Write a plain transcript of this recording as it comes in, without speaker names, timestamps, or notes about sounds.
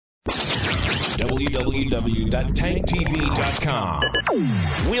www.tanktv.com.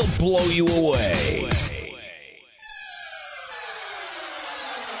 We'll blow you away.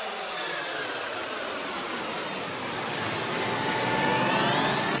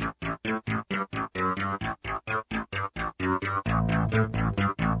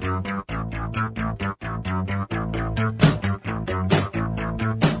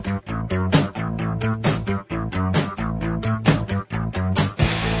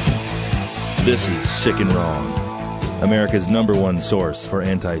 This is Sick and Wrong, America's #1 source for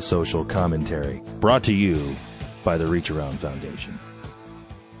antisocial commentary. Brought to you by the Reach Around Foundation.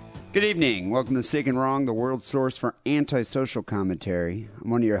 Good evening. Welcome to Sick and Wrong, the world's source for antisocial commentary. I'm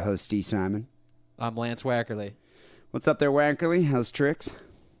one of your hosts, D. Simon. I'm Lance Wackerle. What's up there, Wackerle? How's tricks?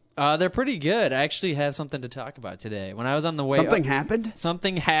 They're pretty good. I actually have something to talk about today. When I was on the way... Something happened?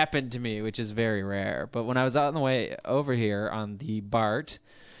 Something happened to me, which is very rare. But when I was on the way over here on the BART...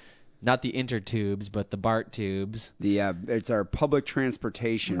 Not the intertubes, but the BART tubes. It's our public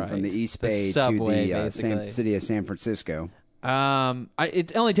transportation from the East Bay subway, to the city of San Francisco.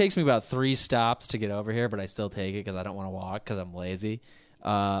 It only takes me about 3 stops to get over here, but I still take it because I don't want to walk because I'm lazy.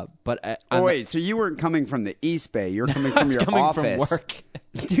 Wait, so you weren't coming from the East Bay. You're coming from your office. From work.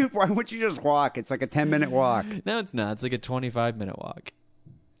 Dude, why wouldn't you just walk? It's like a 10-minute walk. No, it's not. It's like a 25-minute walk.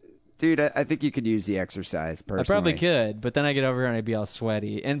 Dude, I think you could use the exercise, personally. I probably could, but then I get over here and I'd be all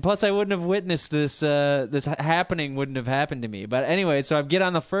sweaty. And plus, I wouldn't have witnessed this this happening wouldn't have happened to me. But anyway, so I get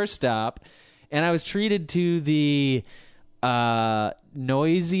on the first stop, and I was treated to the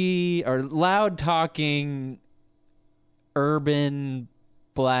noisy or loud-talking, urban,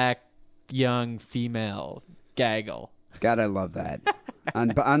 black, young female gaggle. God, I love that.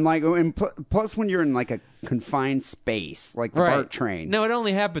 Plus when you're in like a confined space, like the BART train. No, it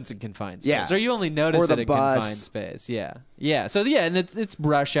only happens in confined space. Yeah. Or you only notice it in bus. confined space. Yeah. Yeah. So yeah, and it's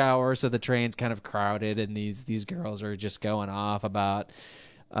rush hour, so the train's kind of crowded, and these girls are just going off about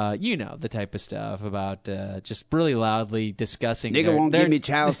the type of stuff about just really loudly discussing. Nigga won't give me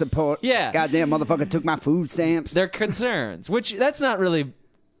child support. Yeah. Goddamn motherfucker took my food stamps. Their concerns, which that's not really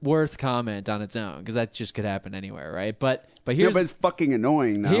worth comment on its own, because that just could happen anywhere, right? But here's but it's fucking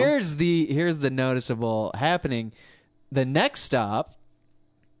annoying though. Here's the noticeable happening. The next stop,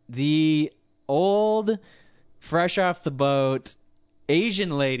 the old, fresh off the boat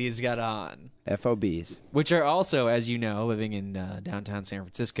Asian ladies got on. FOBs. Which are also, as you know, living in downtown San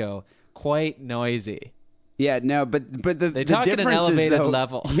Francisco, quite noisy. Yeah, no, but they talk at an elevated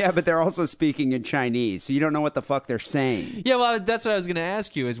level. Yeah, but they're also speaking in Chinese, so you don't know what the fuck they're saying. Yeah, well, that's what I was going to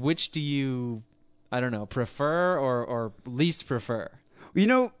ask you, is which do you, I don't know, prefer or least prefer? You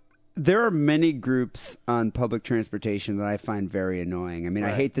know, there are many groups on public transportation that I find very annoying. I mean,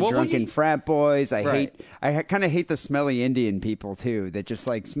 I hate the drunken frat boys. I kind of hate the smelly Indian people too, that just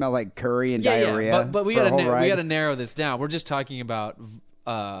like smell like curry and diarrhea. Yeah, but we got to narrow this down. We're just talking about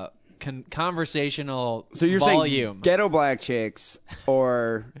conversational so you're volume. Saying ghetto black chicks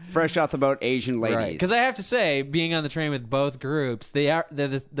or fresh off the boat Asian ladies. Right. Because I have to say, being on the train with both groups, the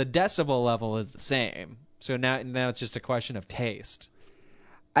decibel level is the same. So now it's just a question of taste.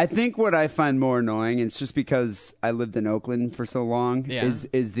 I think what I find more annoying, and it's just because I lived in Oakland for so long,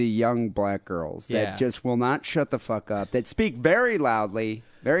 is the young black girls that just will not shut the fuck up, that speak very loudly,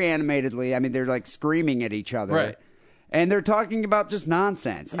 very animatedly. I mean, they're like screaming at each other. Right. And they're talking about just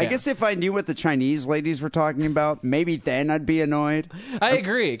nonsense. Yeah. I guess if I knew what the Chinese ladies were talking about, maybe then I'd be annoyed. I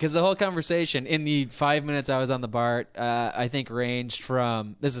agree, because the whole conversation in the 5 minutes I was on the BART, I think ranged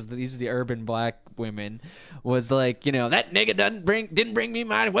from these are the urban black women, was like, that nigga didn't bring me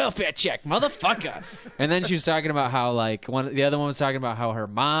my welfare check, motherfucker. And then she was talking about how like the other one was talking about how her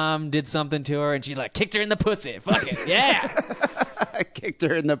mom did something to her and she like kicked her in the pussy. Fuck it, yeah. Kicked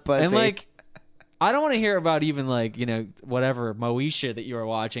her in the pussy. And like, I don't want to hear about even like, whatever Moesha that you were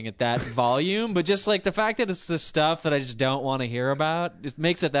watching at that volume, but just like the fact that it's the stuff that I just don't want to hear about just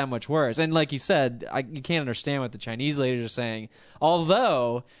makes it that much worse. And like you said, you can't understand what the Chinese ladies are saying,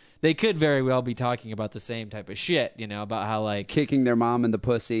 although they could very well be talking about the same type of shit, about how like... Kicking their mom in the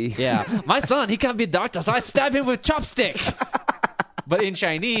pussy. Yeah. My son, he can't be a doctor, so I stab him with chopstick. But in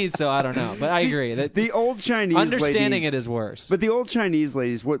Chinese, so I don't know. But I agree. That the old Chinese understanding ladies, it is worse. But the old Chinese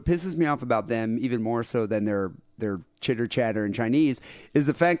ladies, what pisses me off about them, even more so than their chitter-chatter in Chinese, is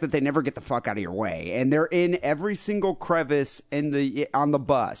the fact that they never get the fuck out of your way. And they're in every single crevice on the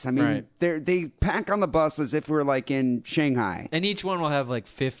bus. I mean, they pack on the bus as if we're like in Shanghai. And each one will have like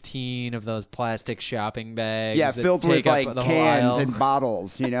 15 of those plastic shopping bags. Yeah, filled with like cans and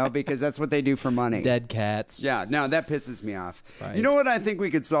bottles, because that's what they do for money. Dead cats. Yeah, no, that pisses me off. Right. You know what? I think we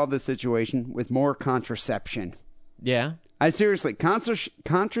could solve this situation with more contraception. Yeah? I seriously,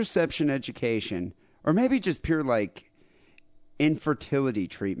 contraception education, or maybe just pure like infertility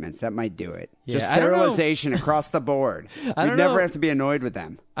treatments. That might do it. Yeah, just I don't know. sterilization across the board. I You'd don't never know. have to be annoyed with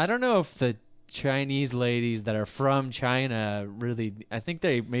them. I don't know if the Chinese ladies that are from China really, I think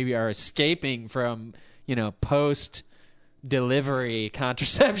they maybe are escaping from, post-delivery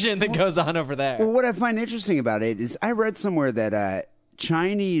contraception that goes on over there. Well, what I find interesting about it is I read somewhere that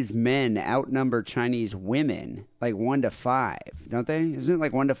Chinese men outnumber Chinese women like 1 to 5, don't they? Isn't it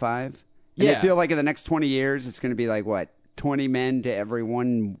like 1 to 5? And Yeah. they feel like in the next 20 years it's going to be like, what, 20 men to every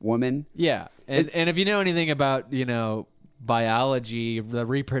 1 woman? Yeah. And if you know anything about, biology, the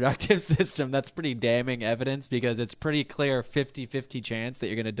reproductive system, that's pretty damning evidence because it's pretty clear 50-50 chance that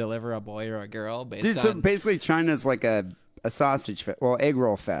you're going to deliver a boy or a girl based Dude, so on... basically China's like a sausage fest. Well, egg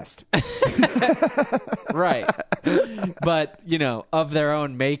roll fest. Right. But, of their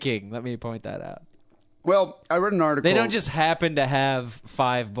own making. Let me point that out. Well, I read an article. They don't just happen to have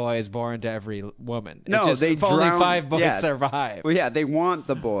 5 boys born to every woman. No, it's just they only drown- 5 boys yeah. survive. Well, yeah, they want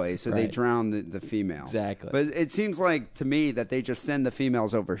the boy, so they Right. drown the female. Exactly. But it seems like to me that they just send the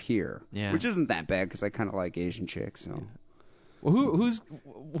females over here, Yeah. which isn't that bad because I kind of like Asian chicks. So Well,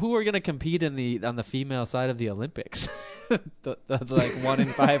 who are going to compete on the female side of the Olympics? the 1 in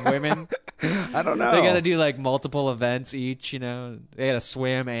 5 women. I don't know. They got to do like multiple events each. They got to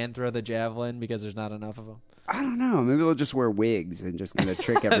swim and throw the javelin because there's not enough of them. I don't know. Maybe they'll just wear wigs and just kind of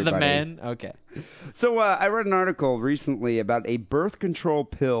trick everybody. The men, okay. So I read an article recently about a birth control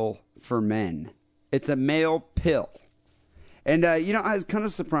pill for men. It's a male pill, and I was kind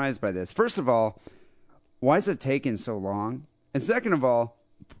of surprised by this. First of all, why is it taking so long? And second of all,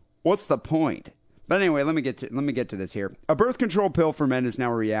 what's the point? But anyway, let me get to this here. A birth control pill for men is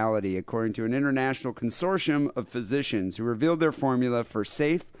now a reality, according to an international consortium of physicians who revealed their formula for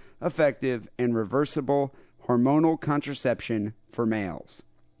safe, effective, and reversible hormonal contraception for males.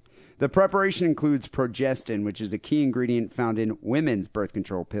 The preparation includes progestin, which is a key ingredient found in women's birth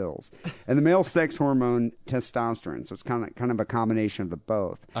control pills, and the male sex hormone testosterone. So it's kind of a combination of the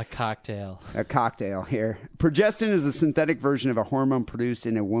both. A cocktail. A cocktail here. Progestin is a synthetic version of a hormone produced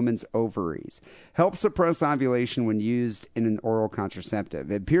in a woman's ovaries. Helps suppress ovulation when used in an oral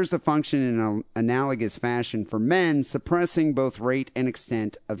contraceptive. It appears to function in an analogous fashion for men, suppressing both rate and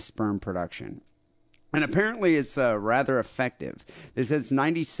extent of sperm production. And apparently it's rather effective. It says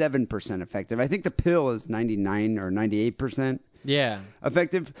 97% effective. I think the pill is 99 or 98% Yeah.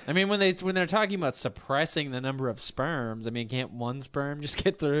 effective. I mean, when they're talking about suppressing the number of sperms, can't one sperm just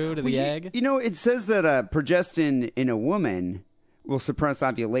get through to the egg? It says that progestin in a woman will suppress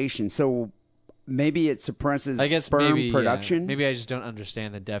ovulation. So maybe it suppresses sperm production. Yeah. Maybe I just don't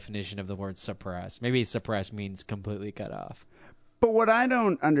understand the definition of the word suppress. Maybe suppress means completely cut off. But what I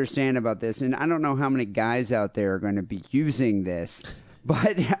don't understand about this, and I don't know how many guys out there are going to be using this,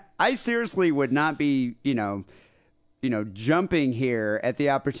 but I seriously would not be, jumping here at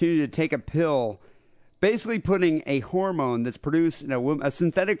the opportunity to take a pill, basically putting a hormone that's produced in a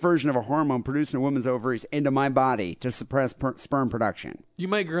synthetic version of a hormone produced in a woman's ovaries into my body to suppress sperm production. You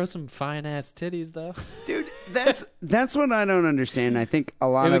might grow some fine ass titties, though. Dude, that's what I don't understand. I think a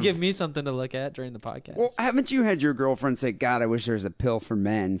lot It would of give me something to look at during the podcast. Well, haven't you had your girlfriend say, "God, I wish there was a pill for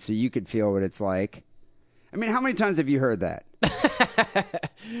men," so you could feel what it's like? I mean, how many times have you heard that?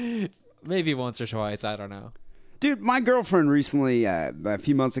 Maybe once or twice. I don't know. Dude, my girlfriend recently, a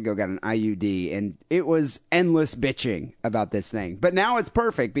few months ago, got an IUD, and it was endless bitching about this thing. But now it's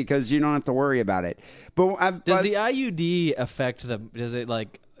perfect because you don't have to worry about it. Does the IUD affect does it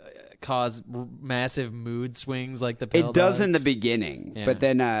cause massive mood swings like the pill It does in the beginning, Yeah. but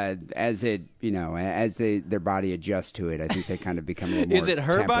then as their body adjusts to it, I think they kind of become a little more Is it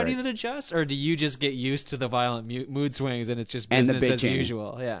her temperate. body that adjusts, or do you just get used to the violent mood swings and it's just And the business as bitching.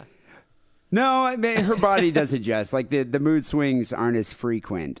 usual? Yeah. No, I mean, her body does adjust. Like the mood swings aren't as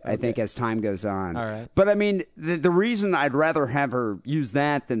frequent, I think, as time goes on. All right. But I mean, the reason I'd rather have her use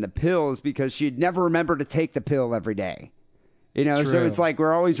that than the pill is because she'd never remember to take the pill every day. So True. it's like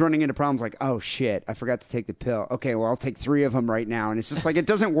we're always running into problems like, oh shit, I forgot to take the pill. Okay, well, I'll take 3 of them right now. And it's just like, it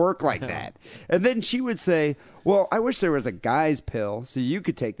doesn't work like that. And then she would say, well, I wish there was a guy's pill so you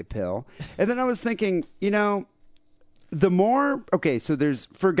could take the pill. And then I was thinking, so there's,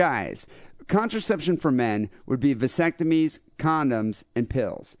 for guys, contraception for men would be vasectomies, condoms, and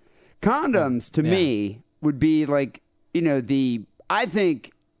pills. Condoms, to me, would be like, I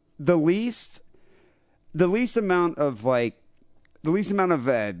think the least amount of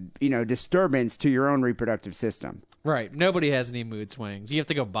disturbance to your own reproductive system. Right. Nobody has any mood swings. You have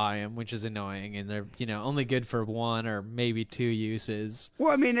to go buy them, which is annoying, and they're only good for one or maybe two uses.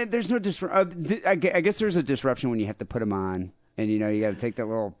 Well, I mean, there's no I guess there's a disruption when you have to put them on, and you got to take that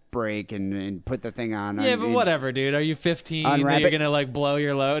little break and put the thing on. Yeah, but whatever, dude. Are you 15 that unwrap you're it? gonna like blow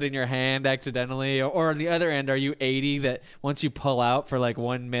your load in your hand accidentally, or on the other end, are you 80 that once you pull out for like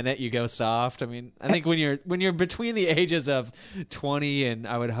 1 minute you go soft? I mean, I think when you're between the ages of 20 and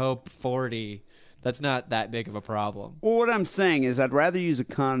I would hope 40. That's not that big of a problem. Well, what I'm saying is I'd rather use a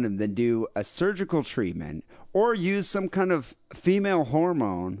condom than do a surgical treatment or use some kind of female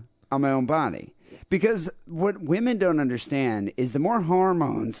hormone on my own body. Because what women don't understand is the more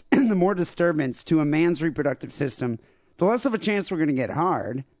hormones and the more disturbance to a man's reproductive system, the less of a chance we're going to get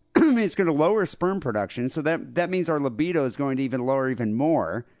hard. I mean, it's going to lower sperm production, so that means our libido is going to even lower even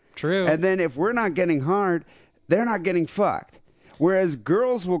more. True. And then if we're not getting hard, they're not getting fucked. Whereas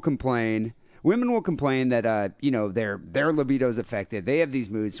girls will complain... Women will complain that their libido is affected. They have these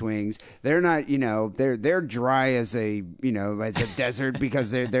mood swings. They're not they're dry as a desert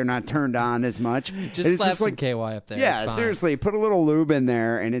because they're not turned on as much. Just slap some KY up there. Yeah, seriously, put a little lube in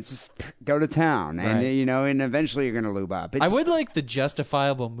there and it's just go to town. And Right. And eventually you're gonna lube up. I would like the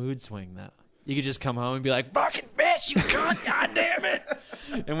justifiable mood swing though. You could just come home and be like, "Fucking bitch, you cunt, goddamn it!"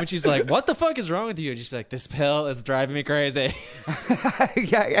 And when she's like, "What the fuck is wrong with you?" Just be like, "This pill is driving me crazy."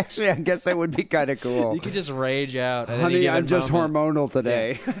 Yeah, actually, I guess that would be kind of cool. You could just rage out. At any Honey, given I'm just moment. hormonal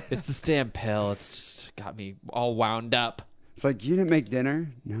today. Yeah. It's this damn pill. It's just got me all wound up. It's like, you didn't make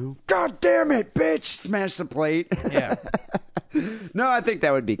dinner? No. God damn it, bitch! Smash the plate. Yeah. No, I think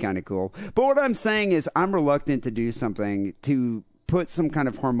that would be kind of cool. But what I'm saying is I'm reluctant to do something to put some kind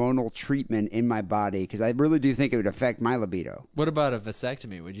of hormonal treatment in my body because I really do think it would affect my libido. What about a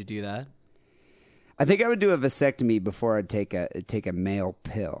vasectomy? Would you do that? I think I would do a vasectomy before I'd take a male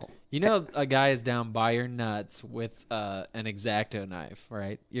pill. You know, a guy is down by your nuts with an X-Acto knife,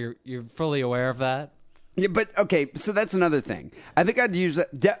 right? You're fully aware of that? Yeah, but okay, so that's another thing. I think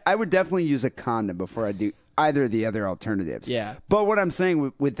I would definitely use a condom before I do either of the other alternatives. Yeah. But what I'm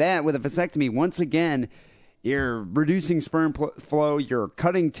saying with that, with a vasectomy, once again, you're reducing sperm flow, you're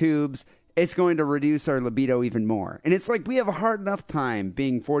cutting tubes. It's going to reduce our libido even more. And it's like we have a hard enough time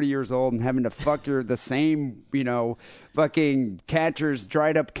being 40 years old and having to fuck the same, fucking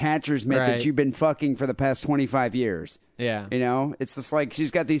dried up catcher's mitt that Right. you've been fucking for the past 25 years. Yeah. It's just like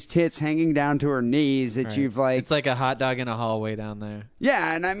she's got these tits hanging down to her knees that Right. you've like... It's like a hot dog in a hallway down there.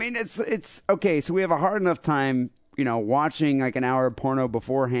 Yeah, and I mean, it's okay, so we have a hard enough time... watching like an hour of porno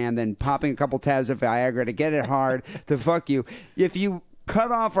beforehand, then popping a couple tabs of Viagra to get it hard to fuck you. If you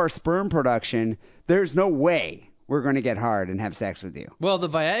cut off our sperm production, there's no way we're going to get hard and have sex with you. Well, the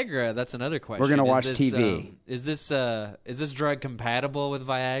Viagra, that's another question. We're going to watch this, TV. Is this drug compatible with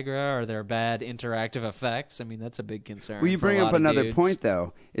Viagra? Are there bad interactive effects? I mean, that's a big concern. Well, you for a bring lot up of another dudes. point,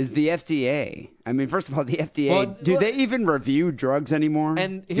 though, is the FDA. I mean, first of all, the FDA, Well, do they even review drugs anymore?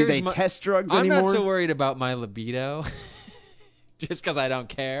 And do here's they my- test drugs I'm anymore? not so worried about my libido. Just because I don't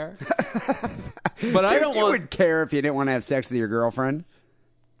care. But I don't you want... would care if you didn't want to have sex with your girlfriend.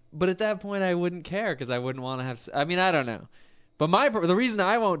 But at that point, I wouldn't care because I wouldn't want to have... I mean, I don't know. But the reason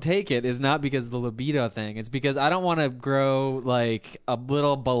I won't take it is not because of the libido thing. It's because I don't want to grow like a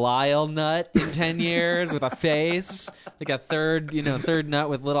little Belial nut in 10 years with a face, like a third nut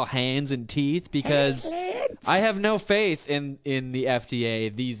with little hands and teeth. Because I have no faith in the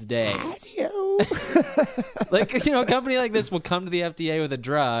FDA these days. Like, a company like this will come to the FDA with a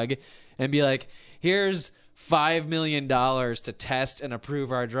drug and be like, "Here's $5 million to test and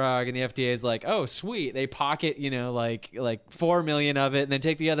approve our drug," and the FDA is like, "Oh, sweet." They pocket, like $4 million of it, and then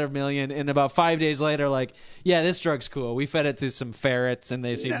take the other $1 million. And about 5 days later, like, "Yeah, this drug's cool. We fed it to some ferrets, and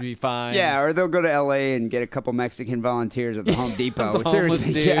they seem to be fine." Yeah, or they'll go to L.A. and get a couple Mexican volunteers at the Home Depot. The homeless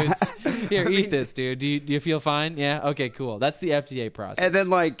Seriously, dudes. yeah. Here, eat this, dude. Do you feel fine? Yeah. Okay, cool. That's the FDA process. And then,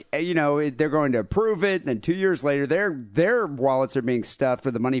 they're going to approve it. And then 2 years later, their wallets are being stuffed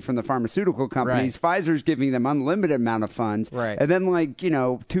with the money from the pharmaceutical companies. Pfizer's giving them unlimited amount of funds. Right. And then,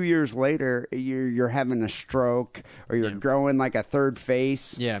 2 years later, you're having a stroke or you're growing like a third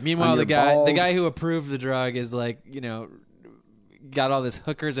face. Yeah. on Meanwhile, your the balls. guy who approved the drug is like, got all this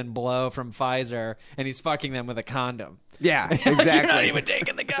hookers and blow from Pfizer, and he's fucking them with a condom. Yeah, exactly. You're not even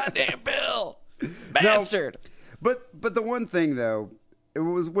taking the goddamn pill, bastard. But the one thing though,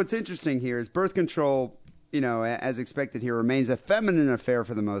 what's interesting here is birth control. As expected here, remains a feminine affair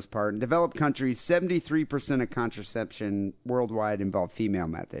for the most part. In developed countries, 73% of contraception worldwide involve female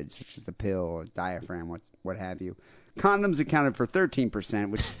methods, such as the pill, diaphragm, what have you. Condoms accounted for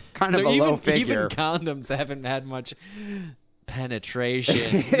 13%, which is kind of a low figure. Even condoms haven't had much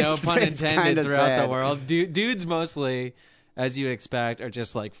penetration, no It's- pun it's intended, kinda throughout sad. the world. Dudes mostly, as you'd expect, are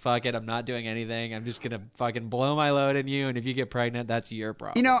just like, fuck it, I'm not doing anything. I'm just going to fucking blow my load in you, and if you get pregnant, that's your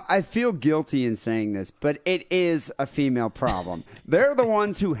problem. You know, I feel guilty in saying this, but it is a female problem. They're the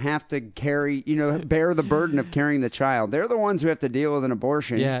ones who have to bear the burden of carrying the child. They're the ones who have to deal with an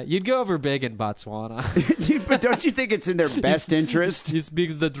abortion. Yeah, you'd go over big in Botswana. Dude, but don't you think it's in their best interest? He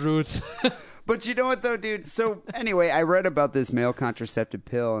speaks the truth. But you know what, though, dude? So, anyway, I read about this male contraceptive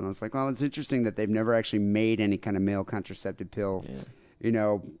pill, and I was like, well, it's interesting that they've never actually made any kind of male contraceptive pill, for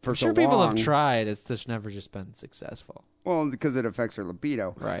I'm so sure people long. have tried. It's just never just been successful. Well, because it affects her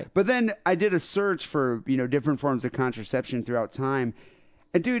libido. Right. But then I did a search for, different forms of contraception throughout time.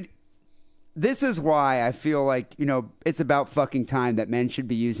 And, dude, this is why I feel like, it's about fucking time that men should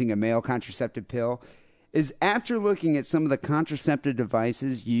be using a male contraceptive pill. Is after looking at some of the contraceptive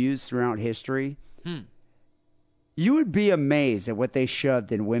devices used throughout history, you would be amazed at what they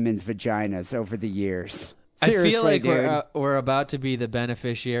shoved in women's vaginas over the years. Seriously, I feel like dude. we're about to be the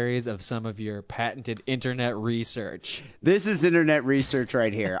beneficiaries of some of your patented internet research. This is internet research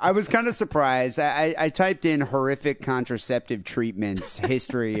right here. I was kind of surprised. I typed in horrific contraceptive treatments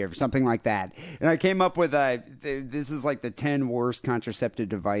history or something like that. And I came up with this is like the 10 worst contraceptive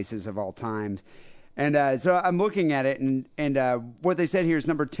devices of all times. And so I'm looking at it, and what they said here is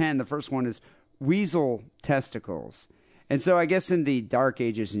number 10. The first one is weasel testicles. And so I guess in the Dark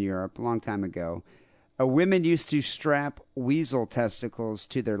Ages in Europe, a long time ago, women used to strap weasel testicles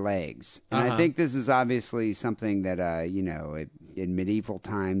to their legs. And I think this is obviously something that, in medieval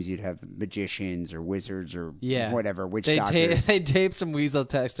times, you'd have magicians or wizards or whatever, witch doctors. They tape some weasel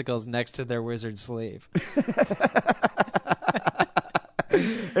testicles next to their wizard sleeve.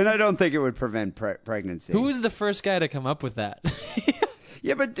 And I don't think it would prevent pregnancy. Who was the first guy to come up with that?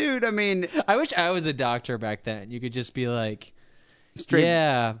 Yeah, but dude, I mean... I wish I was a doctor back then. You could just be like... Straight...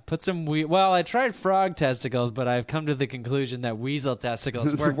 Yeah, put some... Well, I tried frog testicles, but I've come to the conclusion that weasel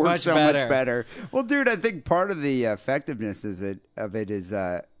testicles work much so better. much better. Well, dude, I think part of the effectiveness of it is...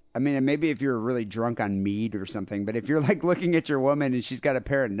 I mean, maybe if you're really drunk on mead or something, but if you're like looking at your woman and she's got a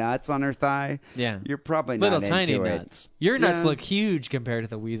pair of nuts on her thigh, you're probably not little tiny into nuts. Your nuts look huge compared to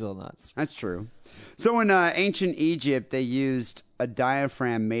the weasel nuts. That's true. So in ancient Egypt, they used a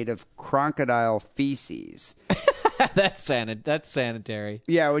diaphragm made of crocodile feces. That's sanitary.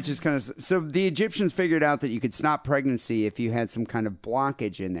 Yeah, which is kind of... So the Egyptians figured out that you could stop pregnancy if you had some kind of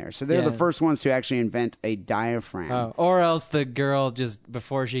blockage in there. So they're the first ones to actually invent a diaphragm. Oh, or else the girl, just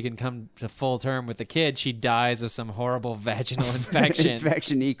before she can come to full term with the kid, she dies of some horrible vaginal infection.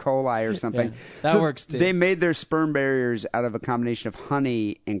 Infection, E. coli or something. Yeah, that works too. They made their sperm barriers out of a combination of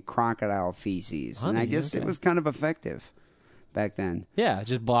honey and crocodile feces. And I guess it was kind of effective back then. Yeah,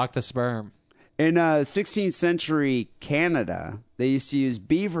 just block the sperm. In 16th century Canada, they used to use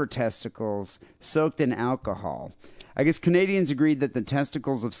beaver testicles soaked in alcohol. I guess Canadians agreed that the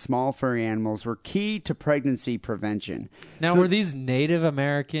testicles of small furry animals were key to pregnancy prevention. Now, were these Native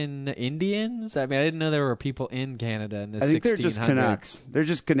American Indians? I mean, I didn't know there were people in Canada in the 1600s. I think they're just Canucks. They're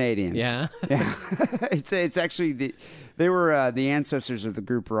just Canadians. Yeah? Yeah. It's actually they were the ancestors of the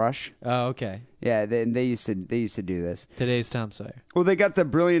group Rush. Oh, okay. Yeah, they used to do this. Today's Tom Sawyer. Well, they got the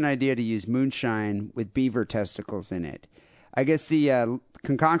brilliant idea to use moonshine with beaver testicles in it. I guess the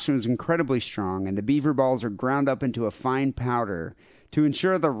concoction was incredibly strong, and the beaver balls are ground up into a fine powder to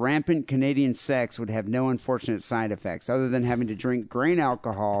ensure the rampant Canadian sex would have no unfortunate side effects other than having to drink grain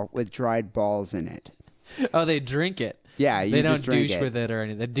alcohol with dried balls in it. Oh, they drink it. Yeah, they don't just drink douche with it or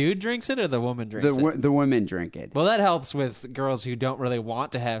anything. The dude drinks it or the woman drinks it? The women drink it. Well, that helps with girls who don't really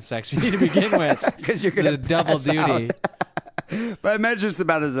want to have sex with you to begin with. Because you're going to double duty. But I imagine it's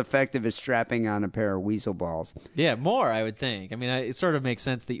about as effective as strapping on a pair of weasel balls. Yeah, more, I would think. I mean, it sort of makes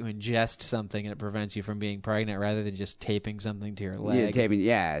sense that you ingest something and it prevents you from being pregnant rather than just taping something to your leg. Yeah, taping.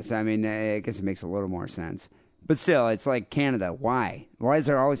 Yeah, so I mean, I guess it makes a little more sense. But still, it's like Canada. Why? Why does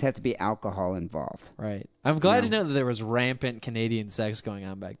there always have to be alcohol involved? Right. I'm glad to know that there was rampant Canadian sex going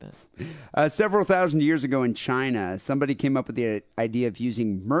on back then. Several thousand years ago in China, somebody came up with the idea of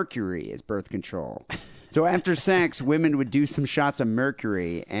using mercury as birth control. So after sex, women would do some shots of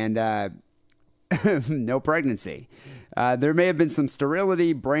mercury and no pregnancy. There may have been some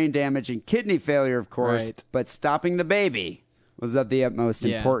sterility, brain damage, and kidney failure, of course, right. But stopping the baby was of the utmost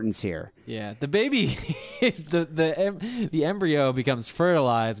importance here. Yeah, the baby, the embryo becomes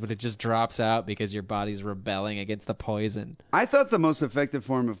fertilized, but it just drops out because your body's rebelling against the poison. I thought the most effective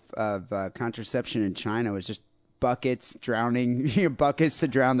form of contraception in China was just buckets to drown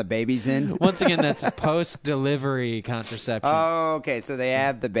the babies in. Once again, that's post-delivery contraception. Oh, okay. So they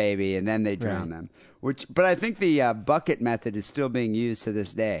have the baby and then they drown them. But I think the bucket method is still being used to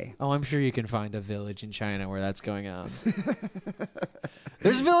this day. Oh, I'm sure you can find a village in China where that's going on.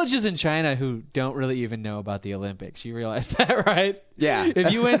 There's villages in China who don't really even know about the Olympics. You realize that, right? Yeah.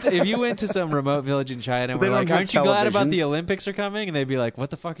 If you went to some remote village in China, They we're don't like, have "Aren't you glad about televisions." the Olympics are coming?" And they'd be like, "What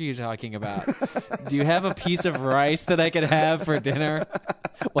the fuck are you talking about? Do you have a piece of rice that I could have for dinner?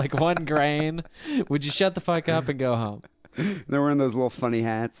 Like one grain? Would you shut the fuck up and go home?" They're wearing those little funny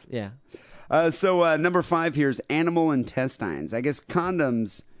hats. Yeah. So number 5 here is animal intestines. I guess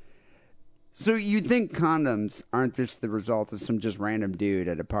condoms. So you'd think condoms aren't just the result of some just random dude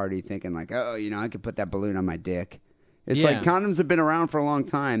at a party thinking like, oh, I could put that balloon on my dick. It's like condoms have been around for a long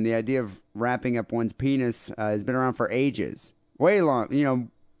time. The idea of wrapping up one's penis has been around for ages. Way long,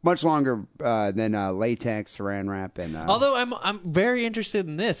 much longer than latex, saran wrap, and. Although I'm very interested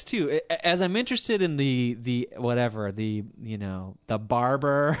in this too, as I'm interested in the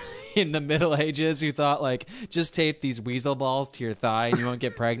barber in the Middle Ages who thought like just tape these weasel balls to your thigh and you won't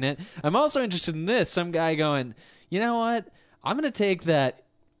get pregnant. I'm also interested in this. Some guy going, you know what? I'm gonna take that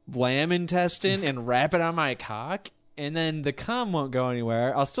lamb intestine and wrap it on my cock, and then the cum won't go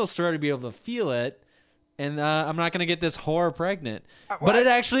anywhere. I'll still sort of be able to feel it. And I'm not going to get this whore pregnant, but it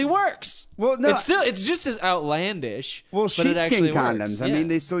actually works. Well, no, it's just as outlandish. Well, but it actually sheepskin condoms. Works. I Yeah. mean,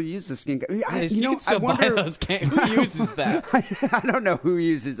 they still use the skin. You can still buy those. Who uses that? I don't know who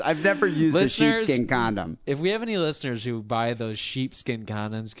uses. I've never used a sheepskin condom. If we have any listeners who buy those sheepskin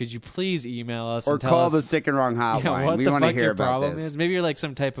condoms, could you please email us Or and tell call us the Sick and Wrong hotline? what We the want to fuck hear your about problem this. is? Maybe you're like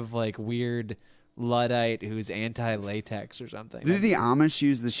some type of like weird Luddite who's anti-latex or something. Do the Amish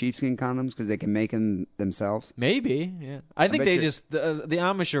use the sheepskin condoms because they can make them themselves? Maybe, yeah. I think they bet you- just the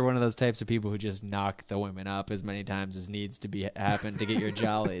Amish are one of those types of people who just knock the women up as many times as needs to happen to get your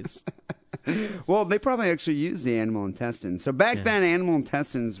jollies. Well, they probably actually use the animal intestines. So back then, animal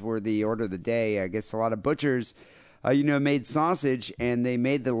intestines were the order of the day. I guess a lot of butchers, made sausage, and they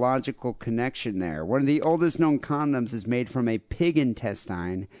made the logical connection there. One of the oldest known condoms is made from a pig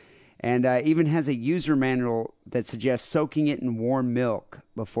intestine, and even has a user manual that suggests soaking it in warm milk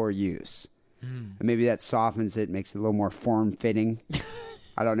before use. And maybe that softens it, makes it a little more form-fitting.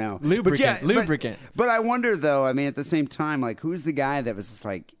 I don't know. Lubricant. But I wonder, though, at the same time, like, who's the guy that was just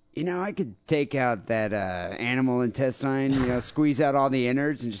like, I could take out that animal intestine, squeeze out all the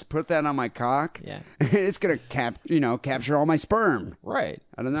innards and just put that on my cock. Yeah. It's going to capture all my sperm. Right.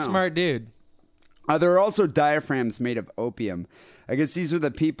 I don't know. Smart dude. There are also diaphragms made of opium. I guess these were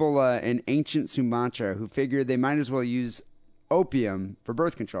the people in ancient Sumatra who figured they might as well use opium for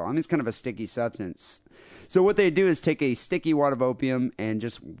birth control. It's kind of a sticky substance. So what they do is take a sticky wad of opium and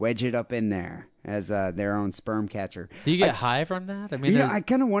just wedge it up in there as their own sperm catcher. Do you get high from that? I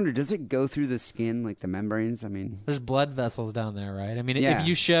kind of wonder, does it go through the skin, like the membranes? There's blood vessels down there, right? Yeah. If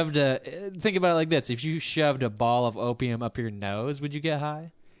you shoved think about it like this. If you shoved a ball of opium up your nose, would you get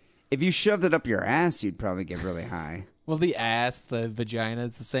high? If you shoved it up your ass, you'd probably get really high. Well, the ass, the vagina,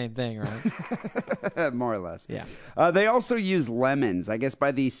 it's the same thing, right? More or less. Yeah. They also use lemons, I guess,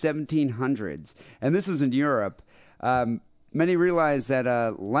 by the 1700s. And this is in Europe. Many realized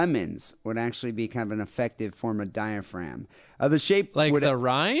that lemons would actually be kind of an effective form of diaphragm. The shape Like would... the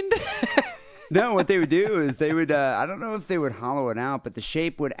rind? No, what they would do is they would... I don't know if they would hollow it out, but the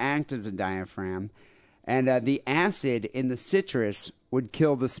shape would act as a diaphragm. And the acid in the citrus would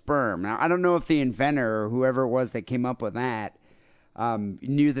kill the sperm. Now, I don't know if the inventor or whoever it was that came up with that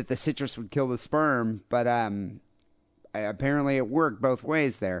knew that the citrus would kill the sperm, but apparently it worked both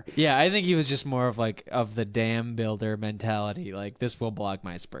ways there. Yeah, I think he was just more of the dam builder mentality. Like, this will block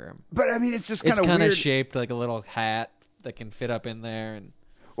my sperm. But, it's just kind It's of kind of weird. shaped like a little hat that can fit up in there. And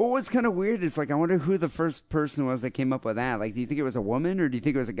Well, what's kind of weird is, like, I wonder who the first person was that came up with that. Like, do you think it was a woman, or do you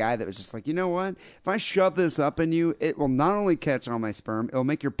think it was a guy that was just like, you know what? If I shove this up in you, it will not only catch all my sperm, it'll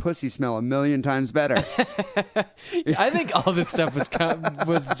make your pussy smell 1,000,000 times better. I think all this stuff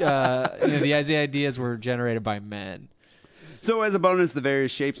the ideas were generated by men. So, as a bonus, the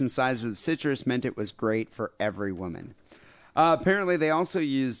various shapes and sizes of citrus meant it was great for every woman. Apparently, they also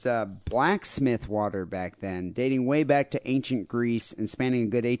used blacksmith water back then, dating way back to ancient Greece and spanning a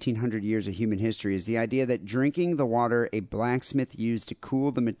good 1,800 years of human history, is the idea that drinking the water a blacksmith used to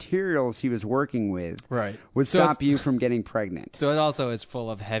cool the materials he was working with would stop you from getting pregnant. So it also is full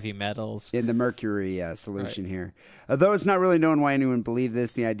of heavy metals. In the mercury solution here. Though it's not really known why anyone believed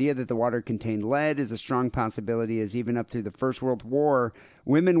this, the idea that the water contained lead is a strong possibility, as even up through the First World War,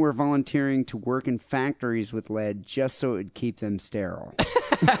 women were volunteering to work in factories with lead just so it would keep them sterile.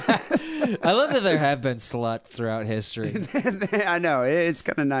 I love that there have been sluts throughout history. I know. It's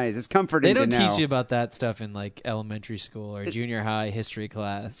kind of nice. It's comforting They don't to know. teach you about that stuff in like elementary school or junior high history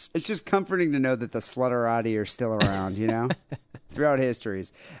class. It's just comforting to know that the slutterati are still around, you know? Throughout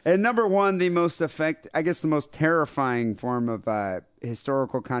histories. And number one, the most terrifying form of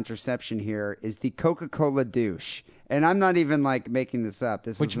historical contraception here is the Coca-Cola douche. And I'm not even like making this up.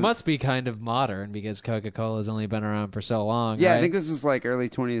 Which must be kind of modern because Coca-Cola's only been around for so long. Yeah, right? I think this is like early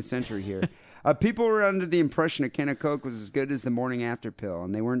 20th century here. People were under the impression a can of Coke was as good as the morning after pill,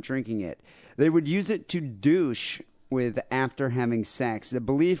 and they weren't drinking it. They would use it to douche with after having sex. The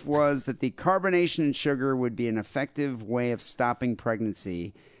belief was that the carbonation in sugar would be an effective way of stopping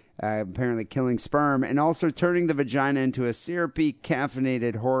pregnancy, apparently killing sperm, and also turning the vagina into a syrupy,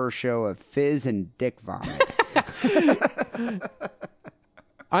 caffeinated horror show of fizz and dick vomit.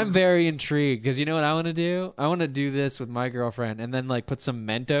 I'm very intrigued because you know what I want to do? I want to do this with my girlfriend and then like put some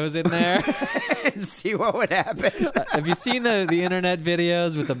Mentos in there. And see what would happen. Have you seen the internet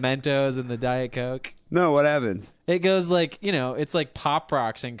videos with the Mentos and the Diet Coke? No, what happens? It goes like, it's like Pop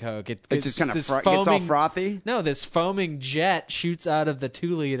Rocks and Coke. It just kind of gets all frothy? No, this foaming jet shoots out of the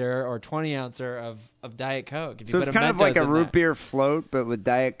 2-liter or 20-ouncer of Diet Coke. So it's kind of like a root beer float, but with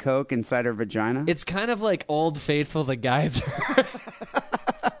Diet Coke inside her vagina? It's kind of like Old Faithful the Geyser.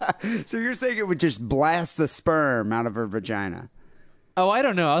 So you're saying it would just blast the sperm out of her vagina? Oh, I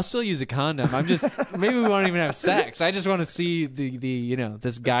don't know. I'll still use a condom. I'm just maybe we won't even have sex. I just want to see the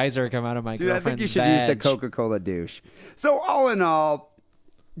this geyser come out of my girlfriend's I think you should badge. use the Coca-Cola douche. So all in all,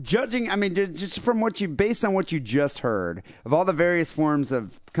 just from based on what you just heard of all the various forms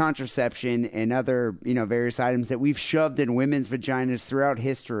of contraception and other various items that we've shoved in women's vaginas throughout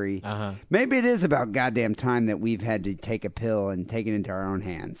history, maybe it is about goddamn time that we've had to take a pill and take it into our own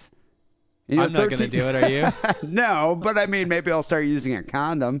hands. I'm not going to do it, are you? No, but maybe I'll start using a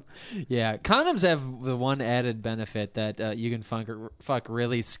condom. Yeah, condoms have the one added benefit that you can fuck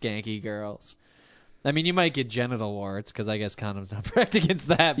really skanky girls. I mean, you might get genital warts because I guess condoms don't protect against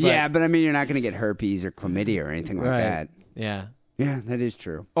that. But... Yeah, but you're not going to get herpes or chlamydia or anything like that. Yeah. Yeah, that is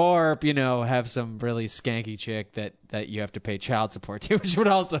true. Or, have some really skanky chick that you have to pay child support to, which would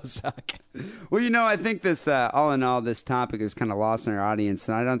also suck. Well, I think this, all in all, this topic is kind of lost in our audience,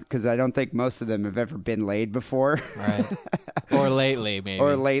 and because I don't think most of them have ever been laid before. Right. Or lately, maybe.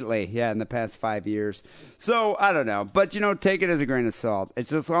 Or lately, yeah, in the past 5 years. So, I don't know. But, take it as a grain of salt.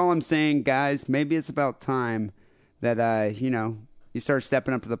 It's just all I'm saying, guys, maybe it's about time that, you start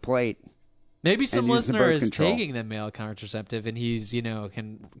stepping up to the plate. Maybe some listener is taking the male contraceptive and he's,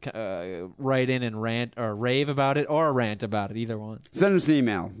 can write in and rant or rave about it or rant about it, either one. Send us an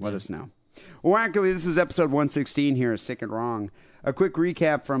email. Let us know. Well, Wackerle, this is episode 116 here, Sick and Wrong. A quick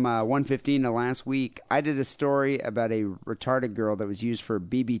recap from 115 to last week. I did a story about a retarded girl that was used for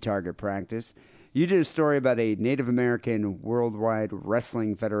BB target practice. You did a story about a Native American Worldwide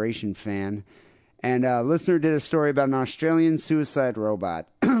Wrestling Federation fan. And a listener did a story about an Australian suicide robot.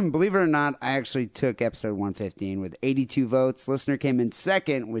 Believe it or not, I actually took episode 115 with 82 votes. Listener came in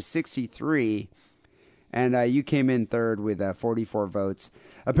second with 63. And you came in third with 44 votes.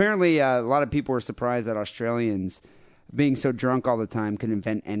 Apparently, a lot of people were surprised that Australians, being so drunk all the time, could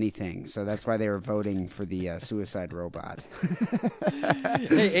invent anything. So that's why they were voting for the suicide robot.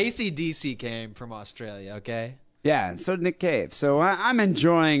 Hey, AC/DC came from Australia, okay? Yeah, so did Nick Cave. So I'm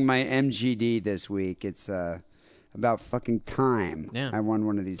enjoying my MGD this week. It's about fucking time I won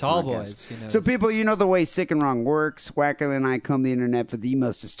one of these Tall podcasts. boys. So people, you know the way Sick and Wrong works. Wackerle and I comb the internet for the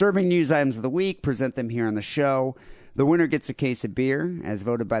most disturbing news items of the week, present them here on the show. The winner gets a case of beer, as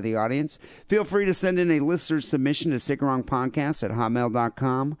voted by the audience. Feel free to send in a listener's submission to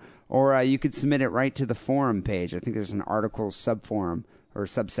sickandwrongpodcast@hotmail.com, or you could submit it right to the forum page. I think there's an article subforum or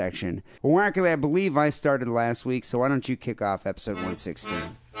subsection. Well, Wackerle, I believe I started last week, so why don't you kick off episode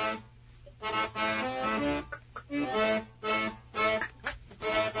 116?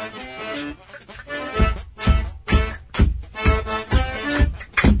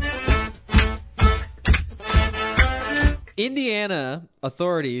 Indiana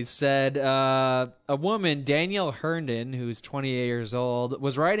authorities said a woman, Danielle Herndon, who's 28 years old,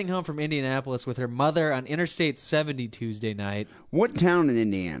 was riding home from Indianapolis with her mother on Interstate 70 Tuesday night. What town in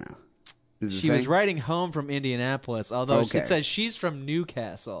Indiana? She was riding home from Indianapolis, although it says she's from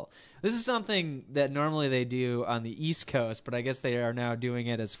Newcastle. This is something that normally they do on the East Coast, but I guess they are now doing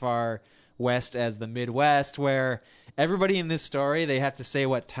it as far west as the Midwest, where everybody in this story, they have to say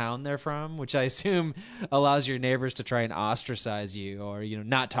what town they're from, which I assume allows your neighbors to try and ostracize you or,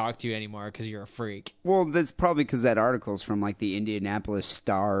 not talk to you anymore because you're a freak. Well, that's probably because that article's from like the Indianapolis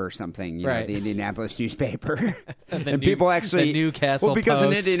Star or something, Right. the Indianapolis newspaper. The people actually the Newcastle Well, because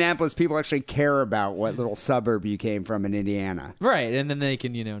Post. in Indianapolis, people actually care about what little suburb you came from in Indiana. Right, and then they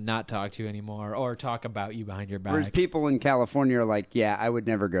can, not talk to you anymore or talk about you behind your back. Whereas people in California are like, yeah, I would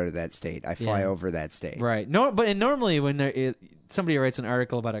never go to that state. I fly over that state. Right. No, but normally when somebody writes an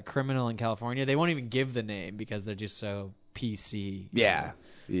article about a criminal in California, they won't even give the name because they're just so PC. Yeah.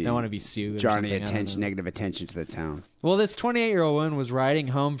 They don't want to be sued. Johnny or something. negative attention to the town. Well, this 28-year-old woman was riding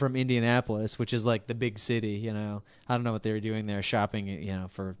home from Indianapolis, which is like the big city. I don't know what they were doing there, shopping.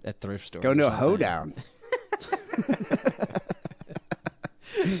 At thrift stores. Going to a hoedown.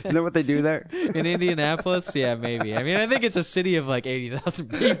 Isn't that what they do there? In Indianapolis? Yeah, maybe. I mean, I think it's a city of like 80,000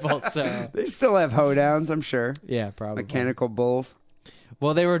 people, so... They still have hoedowns, I'm sure. Yeah, probably. Mechanical bulls.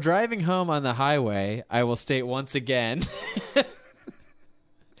 Well, they were driving home on the highway, I will state once again,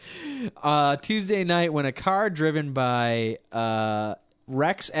 Tuesday night when a car driven by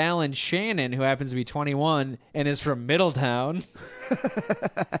Rex Allen Shannon, who happens to be 21 and is from Middletown...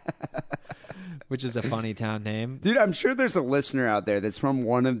 which is a funny town name. Dude, I'm sure there's a listener out there that's from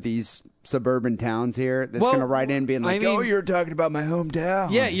one of these suburban towns here that's going to write in being like, oh, you're talking about my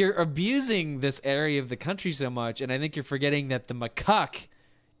hometown. Yeah, you're abusing this area of the country so much, and I think you're forgetting that the McCuck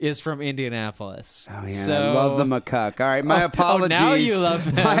is from Indianapolis. Oh, yeah, so... I love the McCuck. All right, my apologies. Oh, now you love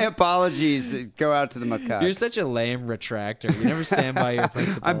him. My apologies go out to the McCuck. You're such a lame retractor. You never stand by your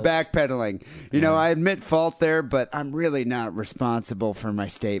principles. I'm backpedaling. I admit fault there, but I'm really not responsible for my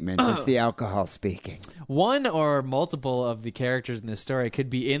statements. It's the alcohol speaking. One or multiple of the characters in this story could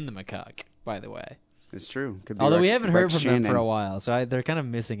be in the McCuck, by the way. It's true. Could be Although Rex, we haven't heard Rex from Shannon. them for a while, so they're kind of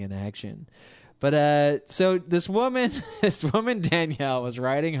missing in action. But so this woman Danielle was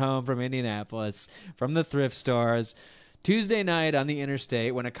riding home from Indianapolis from the thrift stores Tuesday night on the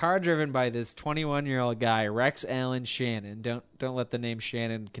interstate when a car driven by this 21-year-old guy, Rex Allen Shannon. Don't let the name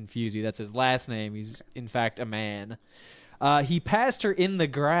Shannon confuse you. That's his last name. He's in fact a man. He passed her in the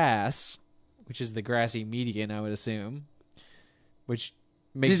grass, which is the grassy median, I would assume. Which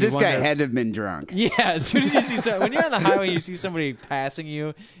makes Dude, this wonder, guy had to have been drunk. Yeah, as soon as you see when you're on the highway, you see somebody passing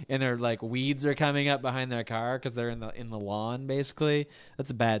you, and their like weeds are coming up behind their car because they're in the lawn. Basically,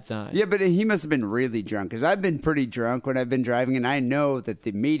 that's a bad sign. Yeah, but he must have been really drunk because I've been pretty drunk when I've been driving, and I know that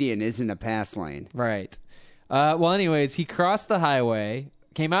the median isn't a pass lane. Right. Well, anyways, he crossed the highway,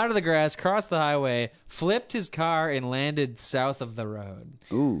 came out of the grass, crossed the highway, flipped his car, and landed south of the road.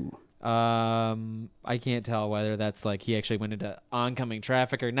 Ooh. I can't tell whether that's like he actually went into oncoming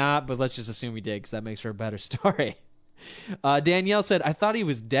traffic or not, but let's just assume he did because that makes for a better story. Danielle said, I thought he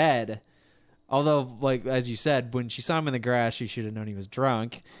was dead. Although, like, as you said, when she saw him in the grass, she should have known he was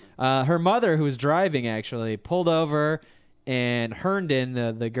drunk. Her mother, who was driving, actually, pulled over, and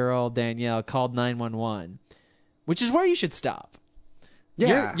Herndon, the girl, Danielle, called 911, which is where you should stop.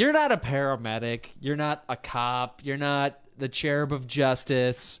 Yeah. You're not a paramedic. You're not a cop. You're not the cherub of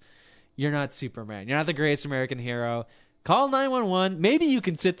justice. You're not Superman. You're not the greatest American hero. Call 911. Maybe you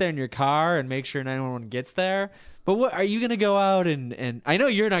can sit there in your car and make sure 911 gets there. But what are you going to go out and I know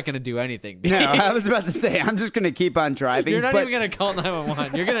you're not going to do anything. No, I was about to say, I'm just going to keep on driving. You're not even going to call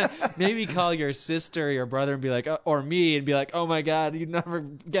 911. You're going to maybe call your sister or your brother and be like, or me, and be like, oh my God, you'd never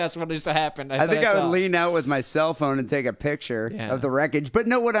guess what just happened. I think I would lean out with my cell phone and take a picture of the wreckage. But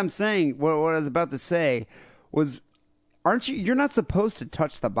no, what I'm saying, what I was about to say was, you're not supposed to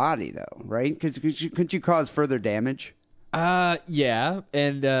touch the body though, right? Because couldn't you cause further damage? Yeah.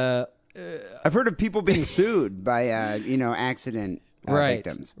 And, I've heard of people being sued by, accident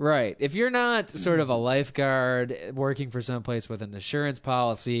victims. Right. If you're not sort of a lifeguard working for someplace with an insurance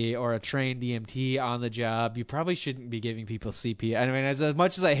policy or a trained EMT on the job, you probably shouldn't be giving people CPR. I mean, as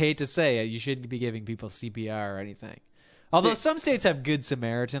much as I hate to say it, you shouldn't be giving people CPR or anything. Although some states have good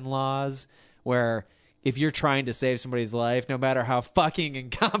Samaritan laws where if you're trying to save somebody's life, no matter how fucking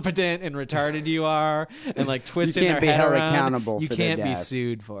incompetent and retarded you are and like twisting their head around, you can't be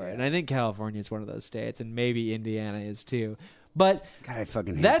sued for it. And I think California is one of those states, and maybe Indiana is too. But God, I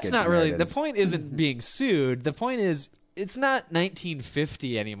fucking hate that's good not really the Samaritans. point. Isn't being sued. The point is it's not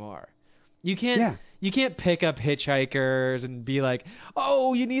 1950 anymore. You can't pick up hitchhikers and be like,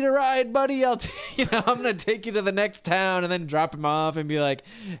 "Oh, you need a ride, buddy? I'm going to take you to the next town," and then drop him off and be like,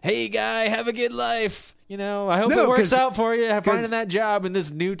 "Hey, guy, have a good life. I hope it works out for you finding that job in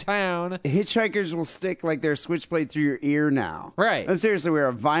this new town." Hitchhikers will stick like their switchblade through your ear now. Right. And seriously, we're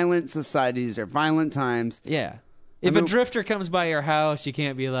a violent society. These are violent times. Yeah. If a drifter comes by your house, you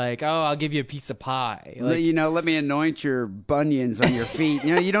can't be like, "Oh, I'll give you a piece of pie." Like, let me anoint your bunions on your feet.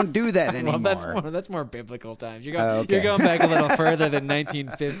 You don't do that anymore. Well, that's more biblical times. You're going back a little further than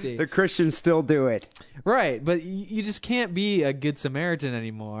 1950. The Christians still do it, right? But you just can't be a good Samaritan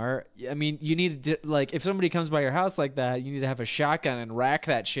anymore. I mean, you need to, like, if somebody comes by your house like that, you need to have a shotgun and rack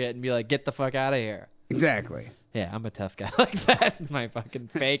that shit and be like, "Get the fuck out of here." Exactly. Yeah, I'm a tough guy like that. My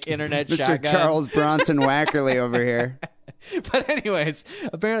fucking fake internet Mr. shotgun. Charles Bronson Wackerle over here. But anyways,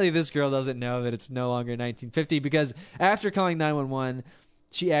 apparently this girl doesn't know that it's no longer 1950 because after calling 911,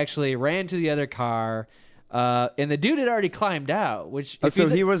 she actually ran to the other car, and the dude had already climbed out. So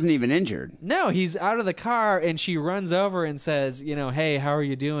he wasn't even injured? No, he's out of the car, and she runs over and says, "Hey, how are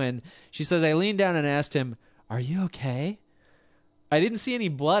you doing?" She says, "I leaned down and asked him, 'Are you okay?' I didn't see any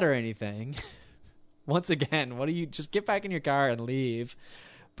blood or anything." Once again, just get back in your car and leave.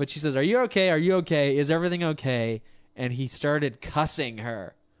 But she says, "Are you okay? Are you okay? Is everything okay?" And he started cussing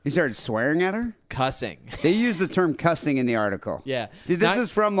her. He started swearing at her? Cussing. They use the term cussing in the article. Yeah. Dude, this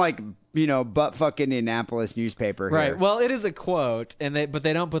is from buttfuck Indianapolis newspaper here. Right. Well, it is a quote, but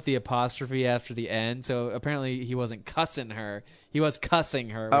they don't put the apostrophe after the end, so apparently he wasn't cussing her. He was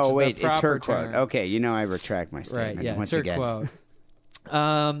cussing her, which is the it's proper her quote. term. Okay, I retract my statement Right, yeah, once it's her again. quote.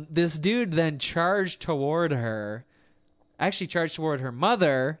 This dude then charged toward her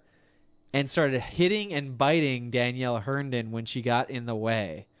mother, and started hitting and biting Danielle Herndon when she got in the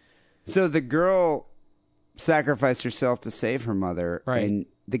way. So the girl sacrificed herself to save her mother, right. And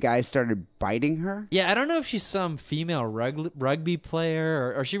the guy started biting her? Yeah, I don't know if she's some female rugby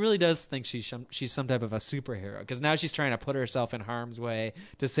player, or she really does think she's some type of a superhero, because now she's trying to put herself in harm's way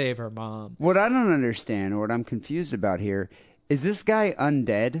to save her mom. What I don't understand, or what I'm confused about here, is this guy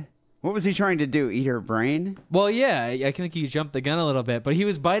undead? What was he trying to do? Eat her brain? Well, yeah, I think you jumped the gun a little bit, but he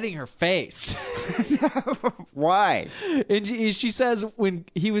was biting her face. Why? And she says, when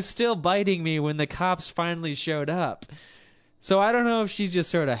he was still biting me when the cops finally showed up. So I don't know if she's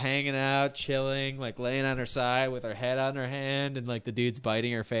just sort of hanging out, chilling, like laying on her side with her head on her hand, and like the dude's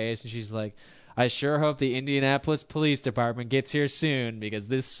biting her face, and she's like, "I sure hope the Indianapolis Police Department gets here soon because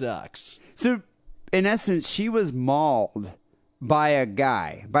this sucks." So, in essence, she was mauled by a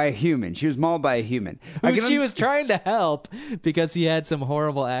human. She was mauled by a human. Who she was trying to help because he had some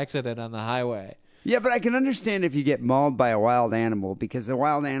horrible accident on the highway. Yeah, but I can understand if you get mauled by a wild animal, because the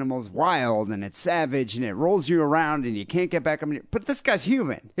wild animal's wild and it's savage and it rolls you around and you can't get back on. But this guy's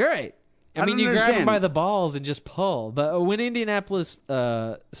human. You're right. I mean, you grab him by the balls and just pull. But when an Indiana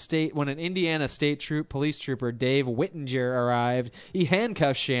State police trooper, Dave Whittinger, arrived, he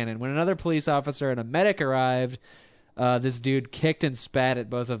handcuffed Shannon. When another police officer and a medic arrived, this dude kicked and spat at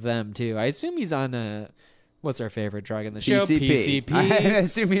both of them too. I assume he's on what's our favorite drug in the show? PCP. I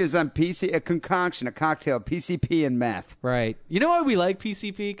assume he was on a concoction, a cocktail, PCP and meth. Right. You know why we like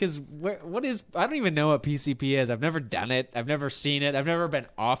PCP? Because I don't even know what PCP is. I've never done it. I've never seen it. I've never been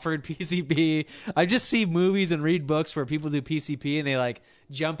offered PCP. I just see movies and read books where people do PCP and they like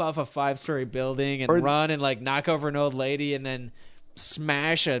jump off a 5-story building and run and like knock over an old lady and then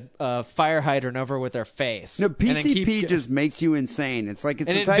smash a fire hydrant over with their face. No, PCP just makes you insane. It's like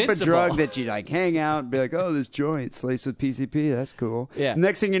it's the type of drug that you like hang out and be like, "Oh, this joint's laced with PCP. That's cool." Yeah.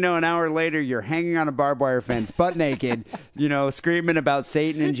 Next thing you know, an hour later, you're hanging on a barbed wire fence, butt naked, screaming about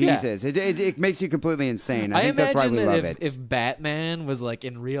Satan and Jesus. Yeah. It makes you completely insane. I think that's why we love it. If Batman was like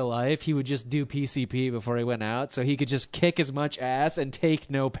in real life, he would just do PCP before he went out, so he could just kick as much ass and take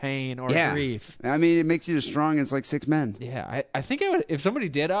no pain or grief. I mean, it makes you as strong as like 6 men. Yeah, I think I would. If somebody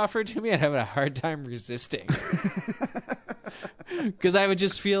did offer it to me, I'd have a hard time resisting. Because I would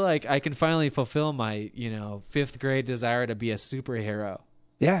just feel like I can finally fulfill my, 5th grade desire to be a superhero.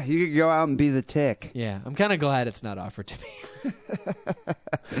 Yeah, you could go out and be the Tick. Yeah, I'm kind of glad it's not offered to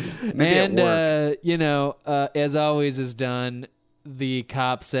me. And, as always is done, the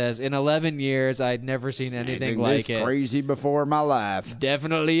cop says, in 11 years, I'd never seen anything like it. Crazy before my life.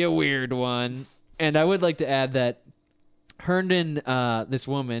 Definitely a weird one. And I would like to add that Herndon, this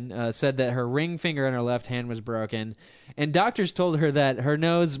woman, said that her ring finger on her left hand was broken, and doctors told her that her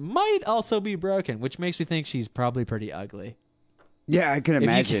nose might also be broken, which makes me think she's probably pretty ugly. Yeah, I can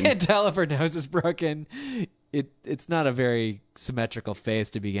imagine. If you can't tell if her nose is broken, it's not a very symmetrical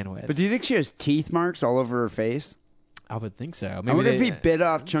face to begin with. But do you think she has teeth marks all over her face? I would think so. Maybe I wonder if he bit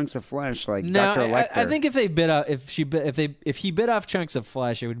off chunks of flesh like no, Dr. Lecter. I think if they bit off, if he bit off chunks of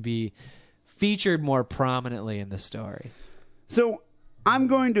flesh, it would be featured more prominently in the story. So I'm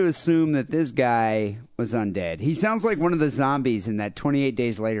going to assume that this guy was undead. He sounds like one of the zombies in that 28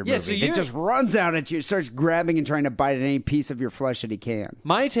 Days Later movie. So It just runs out at you, starts grabbing and trying to bite at any piece of your flesh that he can.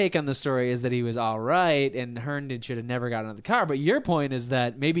 My take on the story is that he was all right and Herndon should have never gotten in the car. But your point is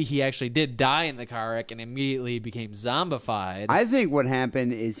that maybe he actually did die in the car wreck and immediately became zombified. I think what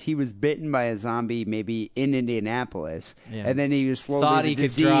happened is he was bitten by a zombie maybe in Indianapolis, and then he was slowly thought he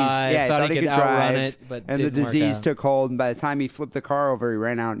could drive, thought he could outrun it, but and the didn't work disease out. took hold. And by the time he flipped the car over, he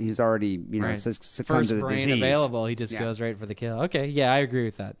ran out, and he's already succumbed First to the brain disease. available, he just goes right for the kill. Okay, yeah, I agree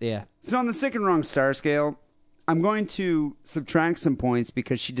with that. Yeah. So on the sick and wrong star scale, I'm going to subtract some points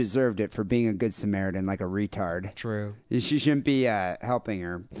because she deserved it for being a good Samaritan, like a retard. True. She shouldn't be helping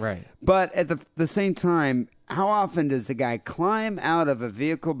her. Right. But at the same time, how often does the guy climb out of a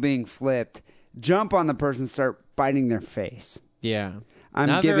vehicle being flipped, jump on the person, start biting their face? Yeah. I'm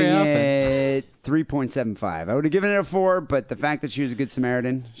Not giving very often. it 3.75. I would have given it a 4, but the fact that she was a good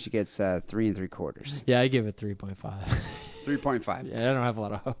Samaritan, she gets 3 3/4. Yeah, I give it 3.5. 3.5. Yeah, I don't have a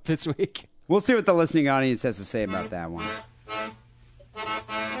lot of hope this week. We'll see what the listening audience has to say about that one.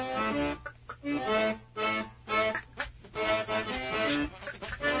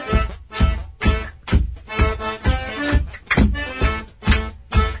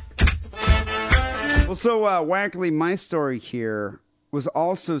 Well, so Wackerle, my story here was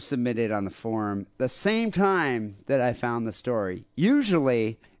also submitted on the forum the same time that I found the story.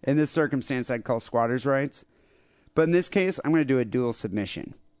 Usually, in this circumstance, I'd call squatters' rights. But in this case, I'm going to do a dual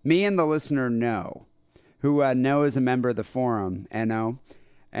submission. Me and the listener know, who know is a member of the forum, No.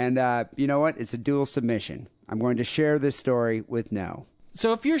 And you know what? It's a dual submission. I'm going to share this story with No.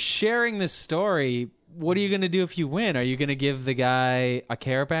 So if you're sharing this story, what are you going to do if you win? Are you going to give the guy a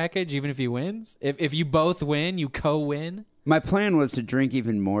care package even if he wins? If you both win, you co-win? My plan was to drink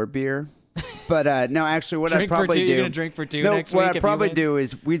even more beer. But no, actually, what I'd probably do... You're going to drink for two no, next what week? I'd probably do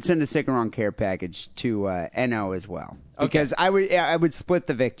is we'd send a sick and wrong care package to NO as well. Because I would split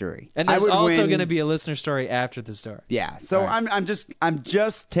the victory. And there's also going to be a listener story after the story. Yeah, so right. I'm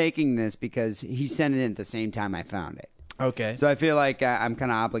just taking this because he sent it in at the same time I found it. Okay. So I feel like I'm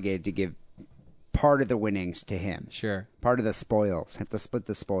kind of obligated to give part of the winnings to him. Sure. Part of the spoils. Have to split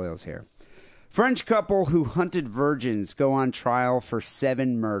the spoils here. French couple who hunted virgins go on trial for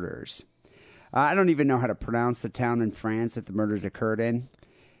 7 murders. I don't even know how to pronounce the town in France that the murders occurred in.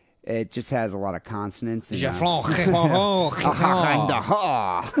 It just has a lot of consonants. And, I don't know how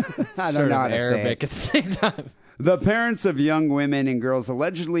to Arabic say it. at the same time. The parents of young women and girls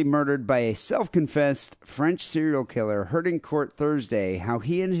allegedly murdered by a self-confessed French serial killer heard in court Thursday how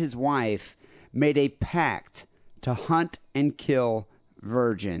he and his wife made a pact to hunt and kill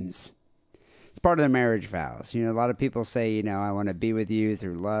virgins. It's part of their marriage vows. You know, a lot of people say, you know, I want to be with you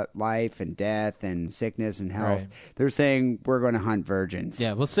through life and death and sickness and health. Right. They're saying we're going to hunt virgins.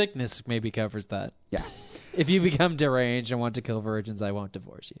 Yeah, well, sickness maybe covers that. Yeah. If you become deranged and want to kill virgins, I won't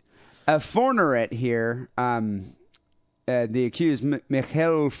divorce you. A Forneret here, the accused,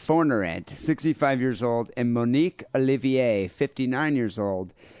 Michael Forneret, 65 years old, and Monique Olivier, 59 years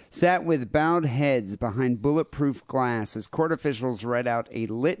old, sat with bowed heads behind bulletproof glass as court officials read out a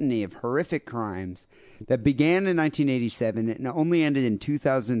litany of horrific crimes that began in 1987 and only ended in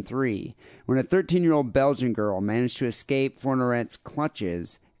 2003 when a 13-year-old Belgian girl managed to escape Forneret's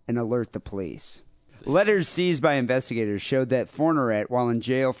clutches and alert the police. Letters seized by investigators showed that Forneret, while in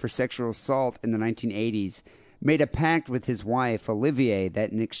jail for sexual assault in the 1980s, made a pact with his wife, Olivier,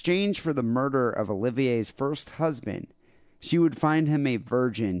 that in exchange for the murder of Olivier's first husband, she would find him a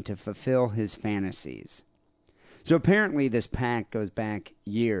virgin to fulfill his fantasies. So apparently this pact goes back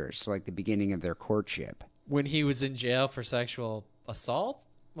years, like the beginning of their courtship. When he was in jail for sexual assault?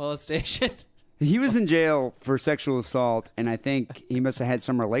 Molestation? He was in jail for sexual assault, and I think he must have had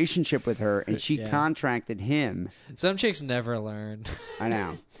some relationship with her, and she contracted him. Some chicks never learn. I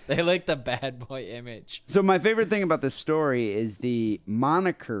know. They like the bad boy image. So my favorite thing about this story is the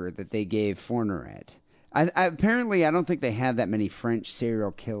moniker that they gave Forneret. Apparently, I don't think they have that many French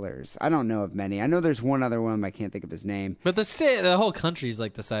serial killers. I don't know of many. I know there's one other one, but I can't think of his name. But the whole country is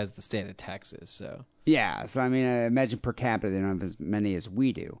like the size of the state of Texas, so... Yeah, so I mean, I imagine per capita they don't have as many as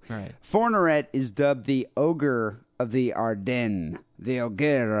we do. Right. Forneret is dubbed the Ogre of the Ardennes. The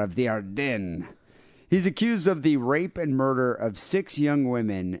Ogre of the Ardennes. He's accused of the rape and murder of 6 young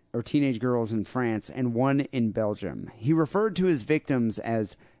women or teenage girls in France and 1 in Belgium. He referred to his victims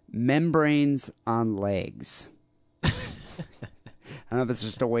as membranes on legs. I don't know if it's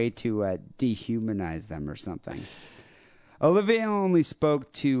just a way to dehumanize them or something. Olivier only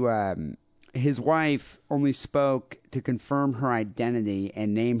spoke to... his wife only spoke to confirm her identity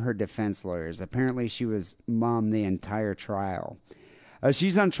and name her defense lawyers. Apparently, she was mum the entire trial.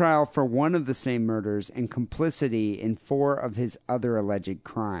 She's on trial for one of the same murders and complicity in 4 of his other alleged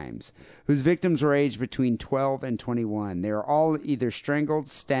crimes, whose victims were aged between 12 and 21. They are all either strangled,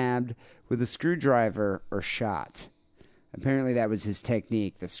 stabbed with a screwdriver, or shot. Apparently that was his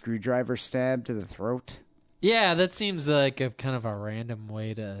technique, the screwdriver stab to the throat. Yeah, that seems like a kind of a random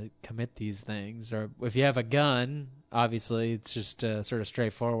way to commit these things. Or if you have a gun, obviously it's just sort of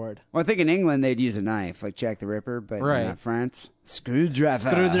straightforward. Well, I think in England they'd use a knife, like Jack the Ripper, but Right. in France, screwdriver.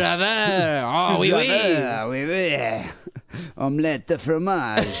 Screwdriver! Oh, oui, oui! Screwdriver, oui, oui. Omelette de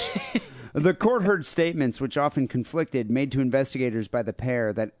fromage. The court heard statements, which often conflicted, made to investigators by the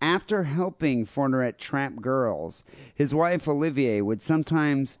pair that after helping Fourniret trap girls, his wife Olivier would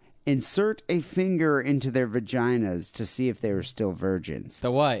sometimes insert a finger into their vaginas to see if they were still virgins.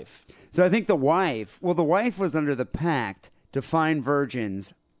 The wife. So I think the wife was under the pact to find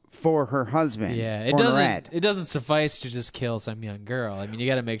virgins for her husband. Yeah, Fourniret. it doesn't suffice to just kill some young girl. I mean, you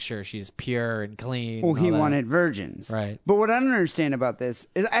got to make sure she's pure and clean. Well, and he all that. wanted virgins. Right. But what I don't understand about this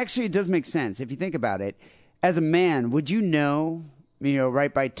is actually it does make sense if you think about it. As a man, would you know,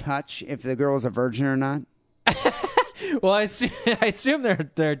 right by touch if the girl is a virgin or not? Well, I assume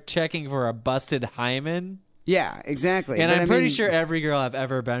they're checking for a busted hymen. Yeah, exactly. And But I'm pretty sure every girl I've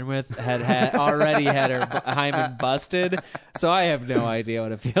ever been with already had her hymen busted, so I have no idea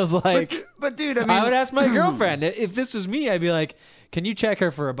what it feels like. But dude, I mean, I would ask my girlfriend if this was me. I'd be like, "Can you check her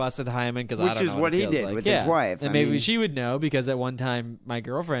for a busted hymen?" Because I Which don't is know what it he feels did like. with his wife. and I maybe mean- she would know because at one time my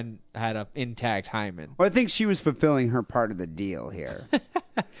girlfriend had an intact hymen Well, I think she was fulfilling her part of the deal here.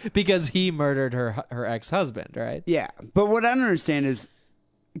 because he murdered her ex-husband, right? Yeah, but what I don't understand is,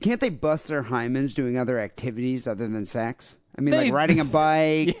 can't they bust their hymens doing other activities other than sex? I mean, like riding a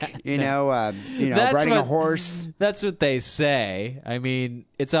bike, That's riding a what- horse. That's what they say. I mean,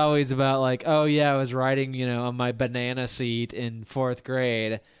 it's always about like, oh yeah, I was riding, on my banana seat in 4th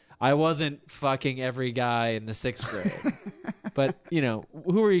grade. I wasn't fucking every guy in the 6th grade. But,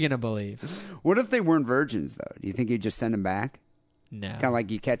 who are you going to believe? What if they weren't virgins, though? Do you think you'd just send them back? No. Kind of like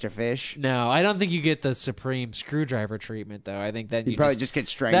you catch a fish. No, I don't think you get the supreme screwdriver treatment, though. I think that You probably just get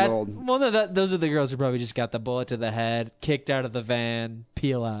strangled. Those are the girls who probably just got the bullet to the head, kicked out of the van,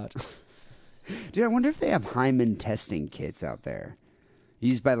 peel out. Dude, I wonder if they have hymen testing kits out there,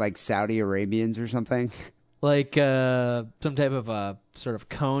 used by like Saudi Arabians or something. Like some type of a sort of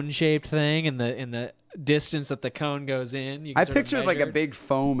cone-shaped thing in the distance that the cone goes in. You can I sort of pictured like a measure. big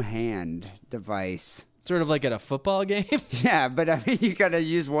foam hand device. Sort of like at a football game. Yeah, but I mean, you got to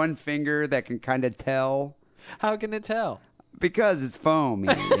use one finger that can kind of tell. How can it tell? Because it's foam.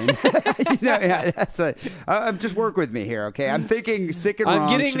 Ian. That's what. Just work with me here, okay? I'm thinking Sick and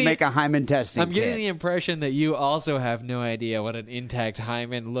Wrong should make a hymen testing I'm getting kit. the impression that you also have no idea what an intact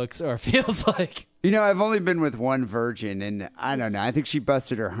hymen looks or feels like. I've only been with one virgin, and I don't know. I think she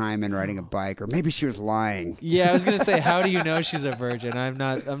busted her hymen riding a bike, or maybe she was lying. Yeah, I was gonna say, how do you know she's a virgin? I'm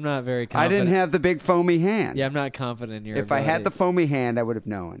not very confident. I didn't have the big foamy hand. Yeah, I'm not confident in your If I had the abilities. foamy hand, I would have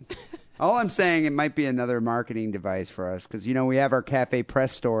known. All I'm saying, it might be another marketing device for us, because, we have our Cafe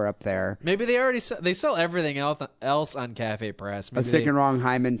Press store up there. Maybe they already they sell everything else on Cafe Press. Maybe A Sick and Wrong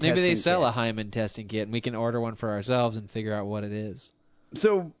hymen testing Maybe they sell kit. a hymen testing kit, and we can order one for ourselves and figure out what it is.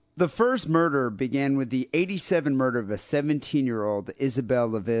 So the first murder began with the 87 murder of a 17-year-old Isabelle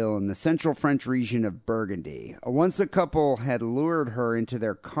Laville in the central French region of Burgundy. Once the couple had lured her into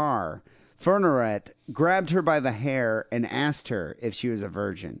their car, Fourniret grabbed her by the hair and asked her if she was a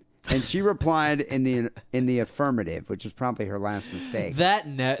virgin. And she replied in the affirmative, which is probably her last mistake.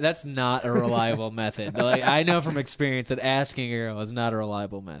 That's not a reliable method. Like, I know from experience that asking a girl is not a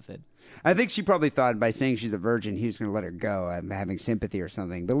reliable method. I think she probably thought by saying she's a virgin, he was going to let her go. I'm having sympathy or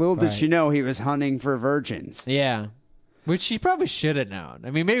something. But little did Right. she know he was hunting for virgins. Yeah. Which she probably should have known.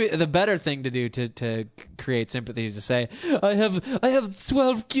 I mean, maybe the better thing to do to create sympathy is to say, I have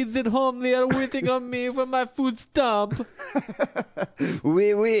 12 kids at home. They are waiting on me for my food stamp.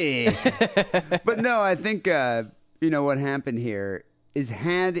 Oui, oui. But no, I think, what happened here is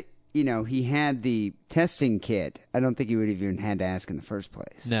he had the testing kit, I don't think he would have even had to ask in the first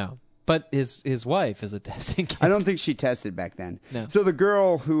place. No. But his wife is a testing kit. I don't think she tested back then. No. So the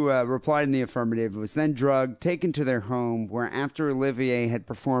girl who replied in the affirmative was then drugged, taken to their home, where after Olivier had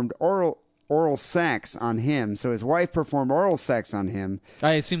performed oral sex on him, so his wife performed oral sex on him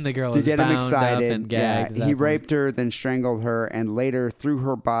I assume the girl to is get him bound up excited. and gagged. at that He point. raped her, then strangled her, and later threw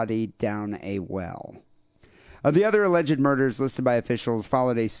her body down a well. The other alleged murders listed by officials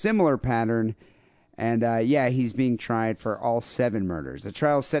followed a similar pattern. And, he's being tried for all 7 murders. The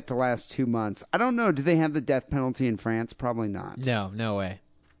trial's set to last 2 months. I don't know. Do they have the death penalty in France? Probably not. No way.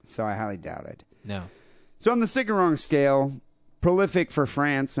 So I highly doubt it. No. So on the Sick and Wrong scale, prolific for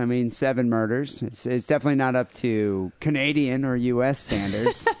France. I mean, 7 murders. It's definitely not up to Canadian or U.S.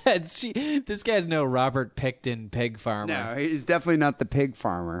 standards. This guy's no Robert Picton pig farmer. No, he's definitely not the pig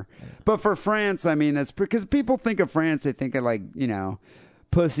farmer. But for France, I mean, that's because people think of France, they think of like,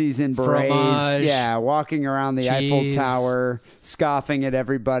 pussies in berets. Fromage, yeah, walking around the cheese, Eiffel Tower, scoffing at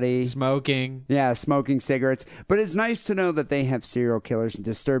everybody. Smoking. Yeah, smoking cigarettes. But it's nice to know that they have serial killers and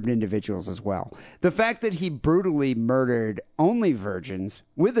disturbed individuals as well. The fact that he brutally murdered only virgins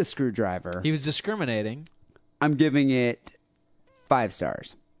with a screwdriver. He was discriminating. I'm giving it 5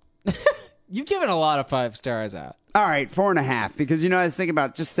 stars. You've given a lot of 5 stars out. All right, 4.5, because, I was thinking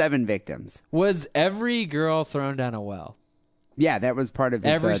about just 7 victims. Was every girl thrown down a well? Yeah, that was part of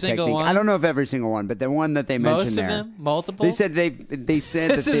his every single technique. one? I don't know if every single one, but the one that they mentioned there. Most of them? Multiple? They said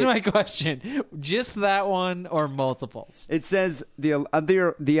This is my question. Just that one or multiples? It says the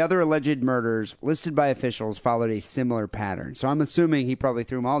other alleged murders listed by officials followed a similar pattern. So I'm assuming he probably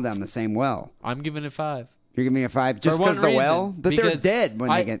threw them all down the same well. I'm giving it 5. You're giving it 5 just because the well? But they're dead when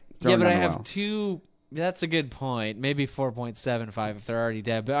they get thrown down the well. Yeah, but I have 2... That's a good point. Maybe 4.75 if they're already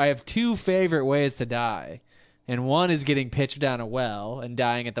dead. But I have 2 favorite ways to die. And one is getting pitched down a well and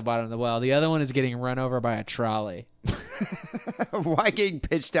dying at the bottom of the well. The other one is getting run over by a trolley. Why getting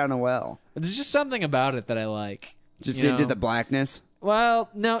pitched down a well? There's just something about it that I like. Just into the blackness? Well,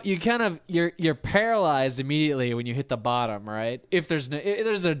 no, you kind of you're paralyzed immediately when you hit the bottom, right? If there's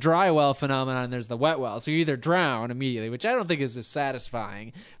a dry well phenomenon, there's the wet well, so you either drown immediately, which I don't think is as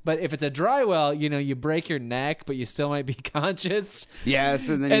satisfying. But if it's a dry well, you break your neck, but you still might be conscious. Yes,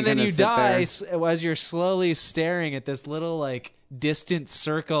 and then you die as you're slowly staring at this little distant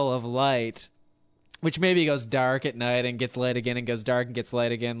circle of light. Which maybe goes dark at night and gets light again and goes dark and gets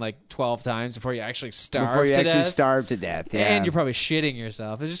light again 12 times before you actually starve to death. Yeah. And you're probably shitting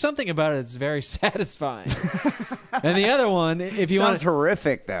yourself. There's just something about it that's very satisfying. And the other one, if you want... Sounds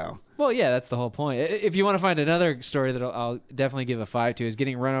horrific, though. Well, yeah, that's the whole point. If you want to find another story that I'll definitely give a 5 to is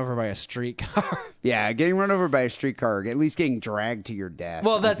getting run over by a streetcar. Yeah, getting run over by a streetcar, or at least getting dragged to your death.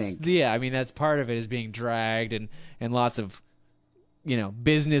 Well, that's part of it is being dragged and lots of...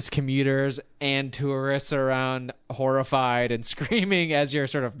 business commuters and tourists around horrified and screaming as you're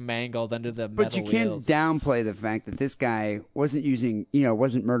sort of mangled under the metal But you can't wheels. downplay the fact that this guy wasn't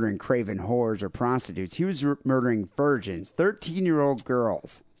murdering craven whores or prostitutes. He was murdering virgins, 13-year-old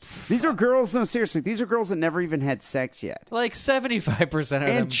girls. These are girls, no, seriously, these are girls that never even had sex yet. 75% of them.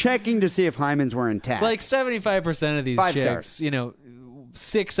 And checking to see if hymens were intact. 75% of these 5 chicks, stars.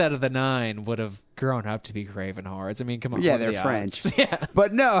 6 out of the 9 would have grown up to be craven whores. I mean, come on. Yeah, they're French. Yeah.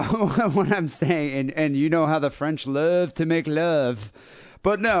 But no, what I'm saying, and you know how the French love to make love.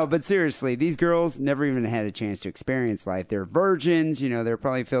 But seriously, these girls never even had a chance to experience life. They're virgins, they're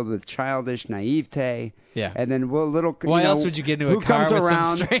probably filled with childish naivete. Yeah. And then why else would you get into a car with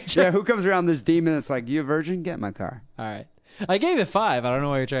some stranger? Yeah, who comes around this demon that's like, you a virgin? Get in my car. All right. I gave it 5. I don't know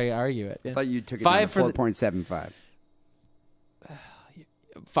why you're trying to argue it. I thought you took it down to 4.75.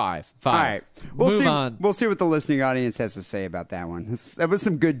 5. All right. Move on. We'll see what the listening audience has to say about that one. That was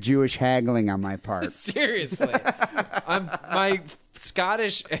some good Jewish haggling on my part. Seriously. My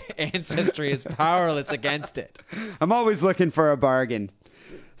Scottish ancestry is powerless against it. I'm always looking for a bargain.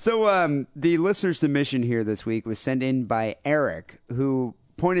 So the listener submission here this week was sent in by Eric, who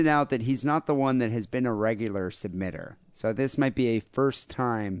pointed out that he's not the one that has been a regular submitter. So this might be a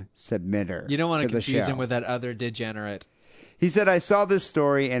first-time submitter. You don't want to confuse show. him with that other degenerate. He said, I saw this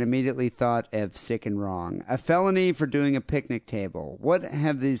story and immediately thought of sick and wrong. A felony for doing a picnic table. What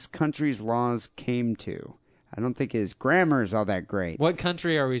have these countries' laws came to? I don't think his grammar is all that great. What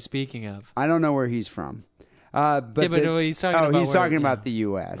country are we speaking of? I don't know where he's from. He's talking about the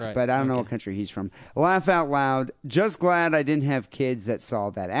U.S., right, but I don't know what country he's from. Laugh out loud. Just glad I didn't have kids that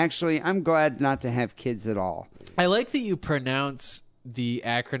saw that. Actually, I'm glad not to have kids at all. I like that you pronounce the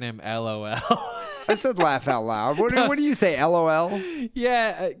acronym LOL. I said laugh out loud. What do you say, LOL?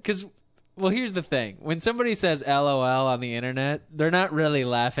 Yeah, because, here's the thing. When somebody says LOL on the internet, they're not really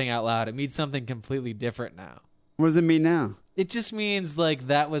laughing out loud. It means something completely different now. What does it mean now? It just means,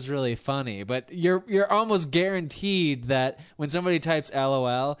 that was really funny. But you're almost guaranteed that when somebody types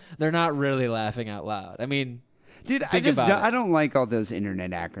LOL, they're not really laughing out loud. I mean... Dude, I don't like all those internet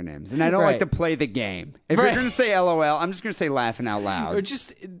acronyms, and I don't like to play the game. If you're going to say LOL, I'm just going to say laughing out loud. Or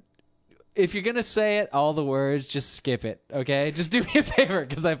just, if you're going to say it, all the words, just skip it, okay? Just do me a favor,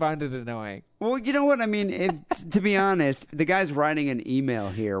 because I find it annoying. Well, you know what I mean? To be honest, the guy's writing an email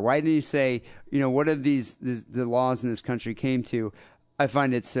here. Why didn't he say, what have the laws in this country came to? I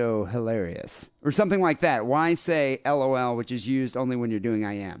find it so hilarious. Or something like that. Why say LOL, which is used only when you're doing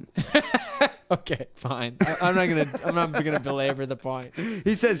I am? Okay, fine. I'm not gonna belabor the point.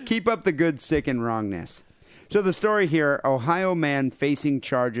 He says, keep up the good, sick, and wrongness. So the story here, Ohio man facing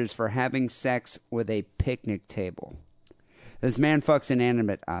charges for having sex with a picnic table. This man fucks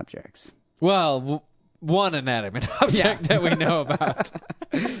inanimate objects. Well, one inanimate object that we know about.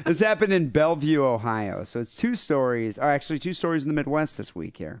 This happened in Bellevue, Ohio. So it's two stories, or actually two stories in the Midwest this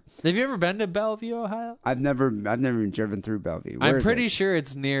week here. Have you ever been to Bellevue, Ohio? I've never even driven through Bellevue. Where I'm is pretty it? sure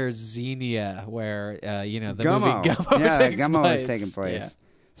it's near Xenia, where the Gummo. movie Gummo takes Gummo place. is taking place. Yeah.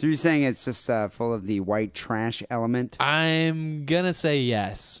 So you're saying it's just full of the white trash element? I'm gonna say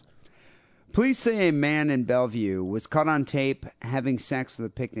yes. Police say a man in Bellevue was caught on tape having sex with a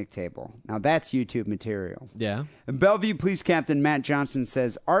picnic table. Now that's YouTube material. Yeah. Bellevue Police Captain Matt Johnson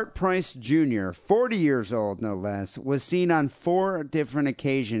says Art Price Jr., 40 years old no less, was seen on 4 different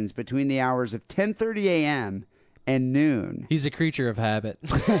occasions between the hours of 10:30 a.m. and noon. He's a creature of habit.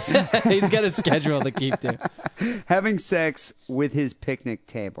 He's got a schedule to keep to. Having sex with his picnic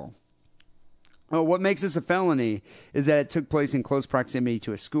table. Well, what makes this a felony is that it took place in close proximity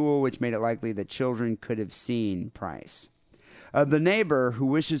to a school, which made it likely that children could have seen Price. The neighbor, who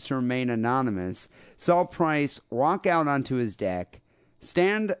wishes to remain anonymous, saw Price walk out onto his deck,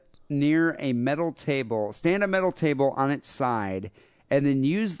 stand a metal table on its side, and then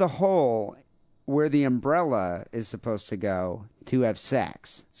use the hole where the umbrella is supposed to go to have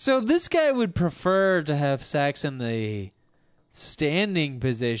sex. So this guy would prefer to have sex in the standing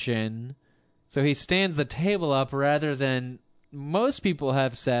position. So he stands the table up rather than most people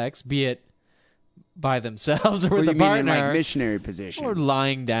have sex, be it by themselves or with a partner, in like missionary position, or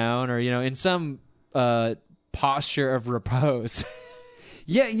lying down, or in some posture of repose.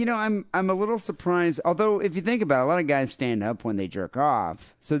 Yeah, I'm a little surprised. Although, if you think about it, a lot of guys stand up when they jerk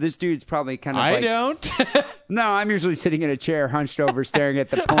off. So this dude's probably kind of I don't. No, I'm usually sitting in a chair, hunched over, staring at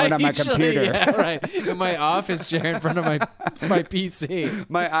the porn on my computer. Yeah, right. In my office chair in front of my PC.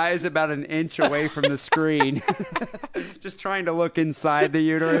 My eye's about an inch away from the screen. Just trying to look inside the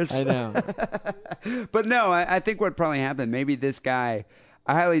uterus. I know. But no, I think what probably happened, maybe this guy...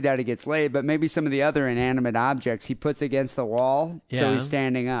 I highly doubt he gets laid, but maybe some of the other inanimate objects he puts against the wall, so he's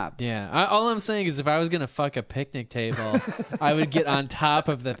standing up. Yeah. All I'm saying is if I was going to fuck a picnic table, I would get on top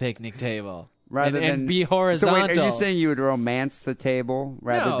of the picnic table. And be horizontal. So wait, are you saying you would romance the table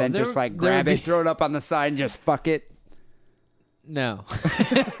rather than just like grab it, throw it up on the side, and just fuck it? No.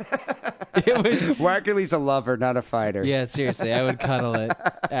 Wackerle's a lover, not a fighter. Yeah, seriously. I would cuddle it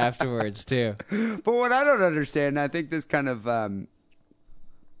afterwards, too. But what I don't understand, I think this kind of...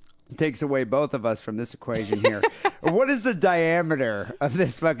 takes away both of us from this equation here. What is the diameter of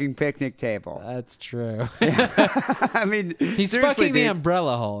this fucking picnic table? That's true. I mean, he's fucking the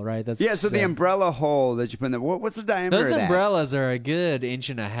umbrella hole, right? That's so the umbrella hole that you put in there. What's the diameter Those of that? umbrellas are a good 1.5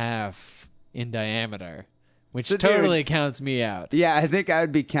 inches in diameter, which totally counts me out. Yeah, I think I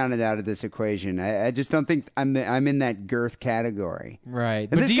would be counted out of this equation. I just don't think I'm in that girth category. Right.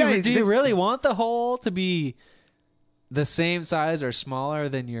 And But do you really want the hole to be the same size or smaller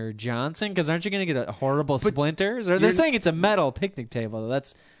than your Johnson? Because aren't you going to get horrible splinters? Or they're saying it's a metal picnic table.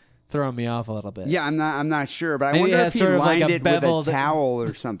 That's throwing me off a little bit. Yeah, I'm not sure, but I Maybe wonder if he lined it with beveled a towel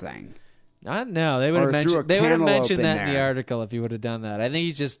or something. I don't know. They would have mentioned that in the article if he would have done that. I think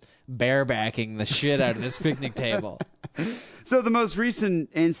he's just barebacking the shit out of this picnic table. So the most recent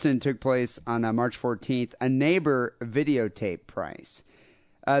incident took place on March 14th. A neighbor videotaped Price.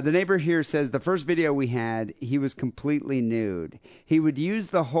 The neighbor here says the first video we had, he was completely nude. He would use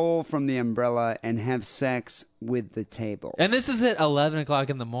the hole from the umbrella and have sex with the table. And this is at 11 o'clock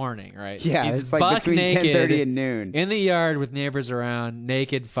in the morning, right? Yeah, He's it's like between 10:30 and noon. In the yard with neighbors around,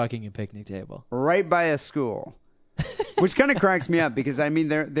 naked, fucking a picnic table. Right by a school. Which kind of cracks me up because, I mean,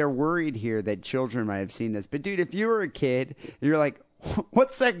 they're worried here that children might have seen this. But, dude, if you were a kid, you're like,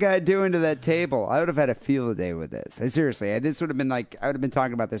 what's that guy doing to that table? I would have had a field day with this. Seriously, this would have been like, I would have been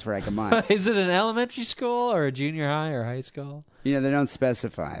talking about this for like a month. Is it an elementary school or a junior high or high school? They don't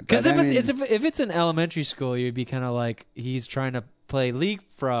specify. Because if it's an elementary school, you'd be kind of like, he's trying to play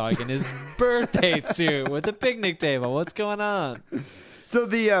leapfrog in his birthday suit with a picnic table. What's going on? So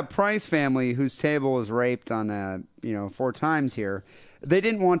the Price family, whose table was raped on 4 times here, they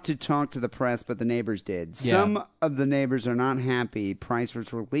didn't want to talk to the press, but the neighbors did. Yeah. Some of the neighbors are not happy. Price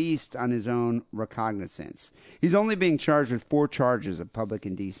was released on his own recognizance. He's only being charged with 4 charges of public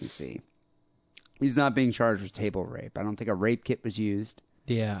indecency. He's not being charged with table rape. I don't think a rape kit was used.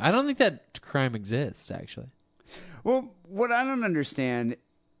 Yeah, I don't think that crime exists, actually. Well, what I don't understand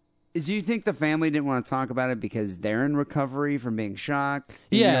Do you think the family didn't want to talk about it because they're in recovery from being shocked?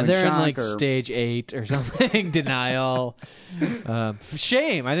 Yeah, they're in shock, like or... stage 8 or something. Denial,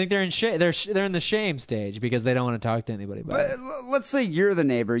 shame. I think they're in shame. They're in the shame stage because they don't want to talk to anybody about it. Let's say you're the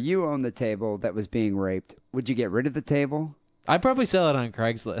neighbor. You own the table that was being raped. Would you get rid of the table? I'd probably sell it on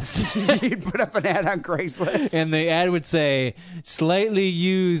Craigslist. You'd put up an ad on Craigslist, and the ad would say, "Slightly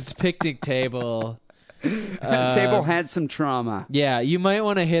used picnic table." The table had some trauma. Yeah, you might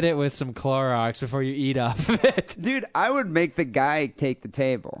want to hit it with some Clorox before you eat off of it. Dude, I would make the guy take the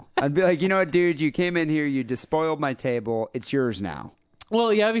table. I'd be like, you know what, dude? You came in here, you despoiled my table. It's yours now. Well,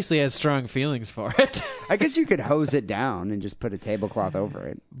 he obviously has strong feelings for it. I guess you could hose it down and just put a tablecloth over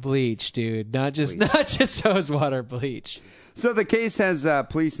it. Bleach, dude. Not just hose water, bleach. So the case has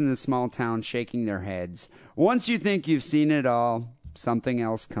police in this small town shaking their heads. Once you think you've seen it all, something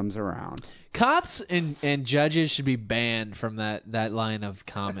else comes around. Cops and judges should be banned from that line of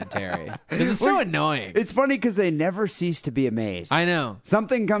commentary because it's so annoying. It's funny because they never cease to be amazed. I know.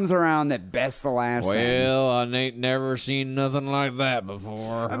 Something comes around that bests the last thing. Well, I ain't never seen nothing like that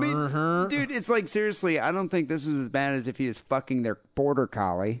before. I mean, dude, it's like, seriously, I don't think this is as bad as if he was fucking their border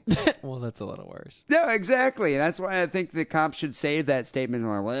collie. Well, that's a little worse. No, exactly. That's why I think the cops should save that statement.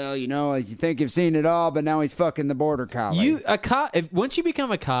 Like, well, you know, you think you've seen it all, but now he's fucking the border collie. Once you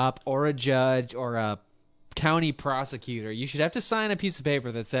become a cop or a judge or a county prosecutor, you should have to sign a piece of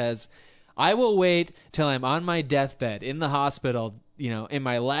paper that says, I will wait till I'm on my deathbed in the hospital, in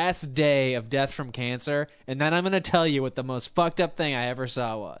my last day of death from cancer, and then I'm going to tell you what the most fucked up thing I ever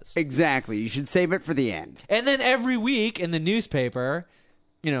saw was. Exactly. You should save it for the end. And then every week in the newspaper,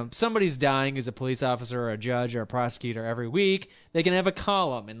 somebody's dying as a police officer or a judge or a prosecutor every week, they can have a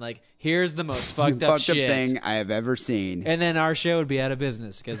column and here's the most fucked up shit thing I have ever seen. And then our show would be out of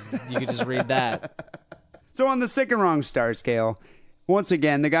business because you could just read that. So on the sick and wrong star scale, once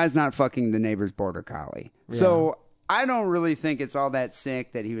again, the guy's not fucking the neighbor's border collie. Yeah. So I don't really think it's all that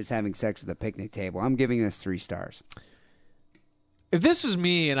sick that he was having sex with a picnic table. I'm giving this 3 stars. If this was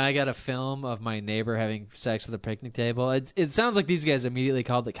me and I got a film of my neighbor having sex with a picnic table, it sounds like these guys immediately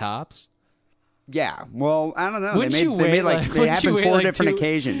called the cops. Yeah, well, I don't know. Wouldn't They happened 4 different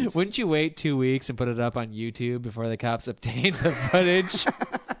occasions. Wouldn't you wait 2 weeks and put it up on YouTube before the cops obtained the footage?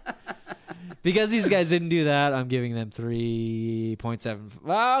 Because these guys didn't do that, I'm giving them 3.7.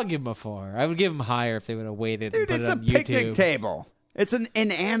 Well, I'll give them a 4. I would give them higher if they would have waited and put it on YouTube. Dude, it's a picnic table. It's an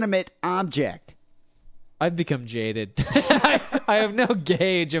inanimate object. I've become jaded. I have no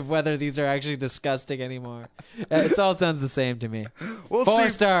gauge of whether these are actually disgusting anymore. It all sounds the same to me. 4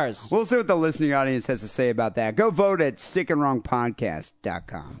 stars. We'll see what the listening audience has to say about that. Go vote at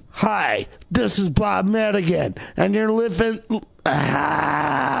sickandwrongpodcast.com. Hi, this is Bob Madigan, and you're listening to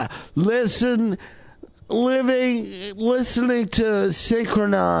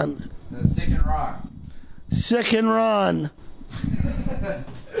Synchronon. No, Sick and Wrong. Sick and Ron.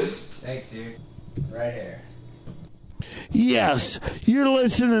 Thanks, dude. Right here. Yes, you're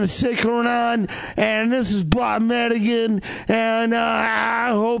listening to Synchronon, and this is Bob Madigan, and I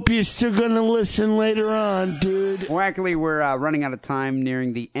hope you're still going to listen later on, dude. Wackerle, we're running out of time,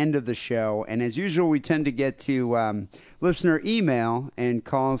 nearing the end of the show, and as usual, we tend to get to listener email and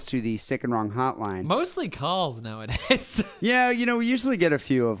calls to the Sick and Wrong hotline. Mostly calls nowadays. Yeah, we usually get a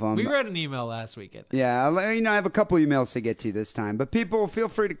few of them. We read an email last week. Yeah, I have a couple emails to get to this time, but people, feel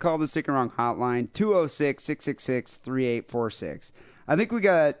free to call the Sick and Wrong hotline, 206-666-3846. I think we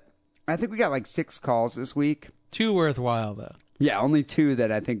got like 6 calls this week. 2 worthwhile, though. Yeah, only 2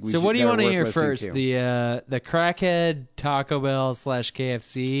 that I think we should. So what do you want to hear first? To. The crackhead Taco Bell /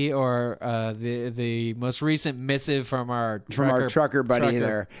 KFC, or the most recent missive from our trucker buddy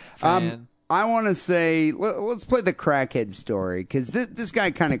there. Fan. I want to say let's play the crackhead story because this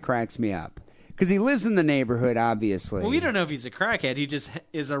guy kind of cracks me up because he lives in the neighborhood, obviously. Well, we don't know if he's a crackhead. He just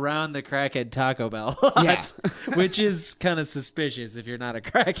is around the crackhead Taco Bell a lot, yeah. Which is kind of suspicious if you're not a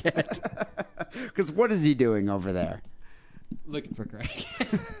crackhead. Because what is he doing over there? Looking for crack.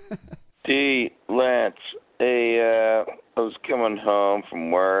 Lance, I was coming home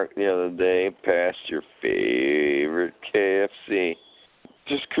from work the other day past your favorite KFC.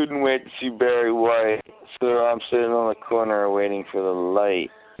 Just couldn't wait to see Barry White, so I'm sitting on the corner waiting for the light.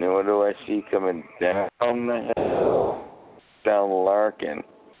 And what do I see coming down the hill, down Larkin?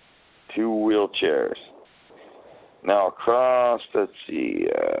 2 wheelchairs. Now across, let's see,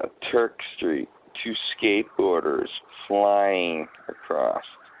 Turk Street, 2 skateboarders flying across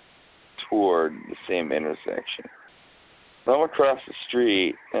toward the same intersection. I'm across the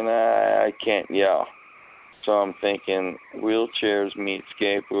street, and I can't yell. So I'm thinking, wheelchairs meet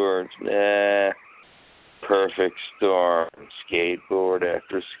skateboards. perfect storm. Skateboard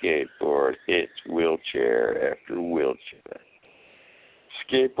after skateboard hits wheelchair after wheelchair.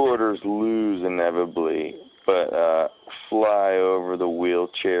 Skateboarders lose inevitably, but fly over the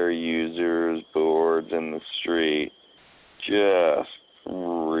wheelchair users' boards in the street. Just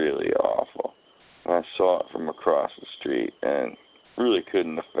really awful. I saw it from across the street and really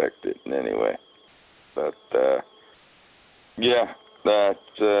couldn't affect it in any way. But, yeah, that's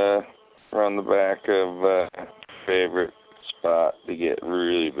on the back of favorite spot to get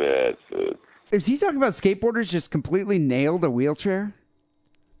really bad food. Is he talking about skateboarders just completely nailed a wheelchair?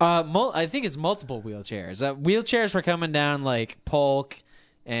 I think it's multiple wheelchairs. Wheelchairs were coming down like Polk,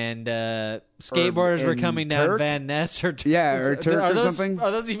 and skateboarders were coming down Turk? Van Ness or Turk or something. Are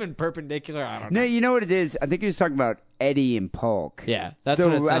those even perpendicular? I don't know. No, you know what it is? I think he was talking about Eddie and Polk. Yeah, that's so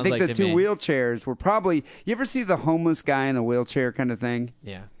what it sounds I think like the to two me. wheelchairs were probably. You ever see the homeless guy in a wheelchair kind of thing?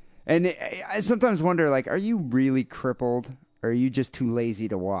 Yeah. And I sometimes wonder, like, are you really crippled? Or are you just too lazy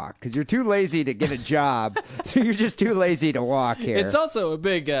to walk? Because you're too lazy to get a job, so you're just too lazy to walk here. It's also a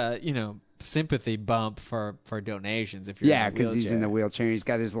big, sympathy bump for donations if you're in a because he's in the wheelchair. He's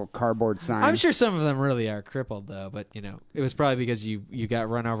got his little cardboard sign. I'm sure some of them really are crippled, though. But, it was probably because you got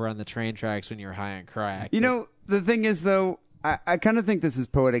run over on the train tracks when you were high on crack. The thing is, though, I kind of think this is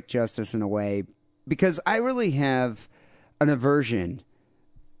poetic justice in a way, because I really have an aversion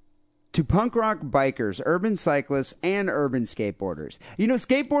to punk rock bikers, urban cyclists, and urban skateboarders.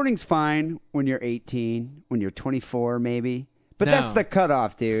 Skateboarding's fine when you're 18, when you're 24 maybe. But No. that's the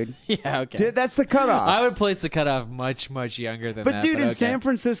cutoff, dude. Yeah, okay. Dude, that's the cutoff. I would place the cutoff much, much younger than But that. dude, in okay. San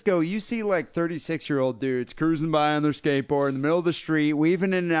Francisco, you see like 36-year-old dudes cruising by on their skateboard in the middle of the street, weaving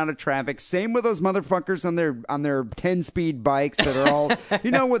in and out of traffic. Same with those motherfuckers on their 10-speed bikes that are all,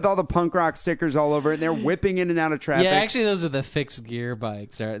 with all the punk rock stickers all over it, and they're whipping in and out of traffic. Yeah, actually, those are the fixed gear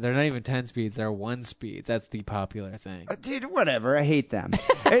bikes. They're not even 10 speeds. They're 1 speed. That's the popular thing. Dude, whatever. I hate them.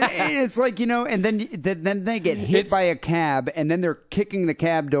 and it's like, and then they get hit by a cab, and then they're kicking the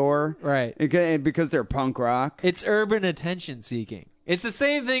cab door. Right. Because they're punk rock. It's urban attention seeking. It's the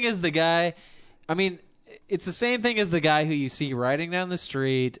same thing as the guy. It's the same thing as the guy who you see riding down the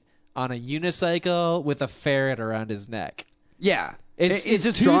street on a unicycle with a ferret around his neck. Yeah. It's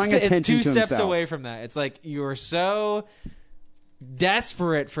just two drawing attention It's two to steps himself. away from that. It's like you're so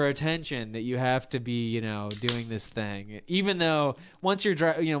desperate for attention that you have to be, doing this thing. Even though once you're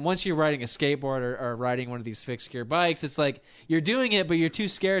riding a skateboard or riding one of these fixed gear bikes, it's like you're doing it, but you're too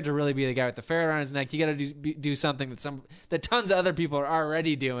scared to really be the guy with the ferret around his neck. You got to do something that tons of other people are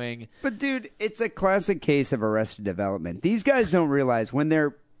already doing. But dude, it's a classic case of Arrested Development. These guys don't realize when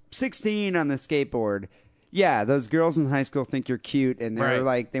they're 16 on the skateboard. Yeah, those girls in high school think you're cute, and they're Right.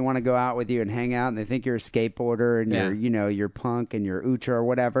 like, they want to go out with you and hang out, and they think you're a skateboarder, and you're punk, and you're Ucha or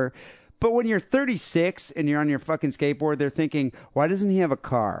whatever. But when you're 36 and you're on your fucking skateboard, they're thinking, why doesn't he have a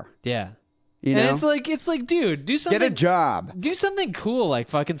car? Yeah. You And know? it's like, dude, do something. Get a job. Do something cool, like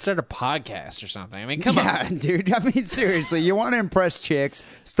fucking start a podcast or something. Come Yeah, on. dude. Seriously, you want to impress chicks,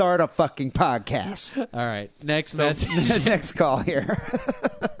 start a fucking podcast. All right, next message. Next call here.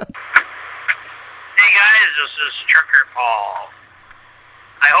 Hey guys, this is Trucker Paul.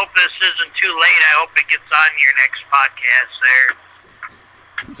 I hope this isn't too late. I hope it gets on your next podcast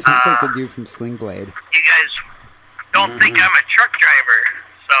there. Sounds like the dude from Sling Blade. You guys don't think I'm a truck driver.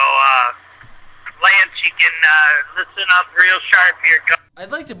 So, Lance, you can listen up real sharp here.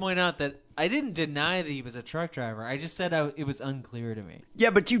 I'd like to point out that I didn't deny that he was a truck driver. I just said it was unclear to me.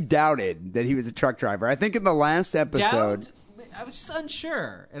 Yeah, but you doubted that he was a truck driver. I think in the last episode... Doubt? I was just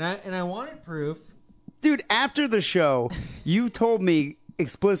unsure, and I wanted proof. Dude, after the show, you told me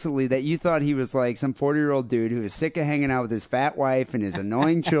explicitly that you thought he was like some 40-year-old dude who was sick of hanging out with his fat wife and his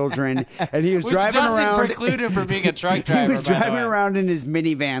annoying children, and he was Which driving doesn't around. preclude him from being a truck driver. He was by the driving way. around in his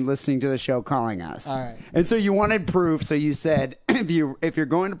minivan listening to the show, calling us. All right. And so you wanted proof, so you said, if you're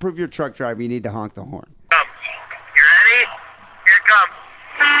going to prove you're a truck driver, you need to honk the horn. You ready? Here it comes.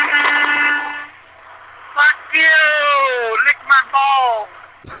 Fuck you! Lick my balls!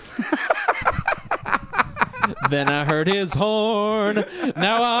 Then I heard his horn.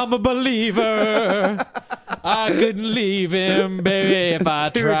 Now I'm a believer. I couldn't leave him, baby, if I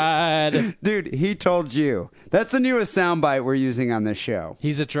tried. Dude, he told you. That's the newest soundbite we're using on this show.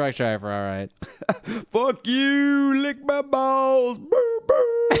 He's a truck driver, all right. Fuck you, lick my balls. Boo,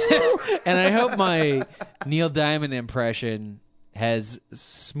 boo. And I hope my Neil Diamond impression has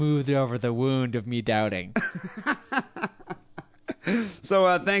smoothed over the wound of me doubting.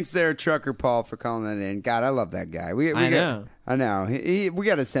 So thanks there, Trucker Paul, for calling that in. God, I love that guy. I know. I know. We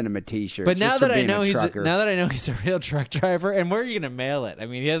got to send him a T-shirt. But just now for that I being know a he's trucker. a real truck driver, and where are you going to mail it? I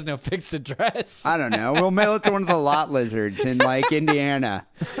mean, he has no fixed address. I don't know. We'll mail it to one of the lot lizards in like Indiana.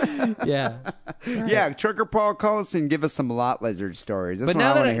 Yeah. Yeah, Trucker Paul, call us and give us some lot lizard stories. That's But what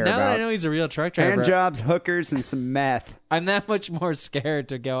now I want that to hear now that I about. know he's a real truck driver, Hand jobs, hookers, and some meth. I'm that much more scared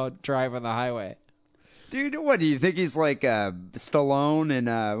to go drive on the highway. Dude, what do you think he's like Stallone in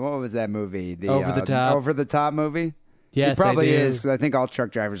what was that movie? The Over the Top. Over the Top movie? Yes, he probably I do. is, because I think all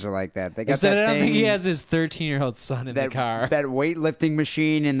truck drivers are like that. They got Except that I don't thing, think he has his 13-year-old son in the car. that weightlifting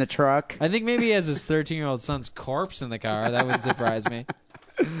machine in the truck. I think maybe he has his 13-year-old son's corpse in the car. That wouldn't surprise me.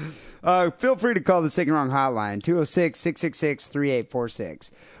 Feel free to call the Sick and Wrong hotline,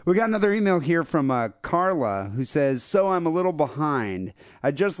 206-666-3846. We got another email here from Carla, who says, so I'm a little behind.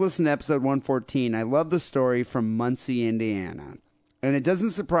 I just listened to episode 114. I love the story from Muncie, Indiana. And it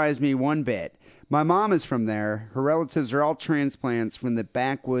doesn't surprise me one bit. My mom is from there. Her relatives are all transplants from the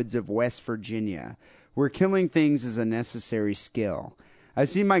backwoods of West Virginia, where killing things is a necessary skill. I've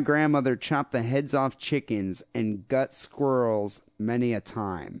seen my grandmother chop the heads off chickens and gut squirrels many a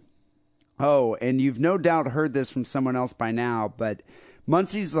time. Oh, and you've no doubt heard this from someone else by now, but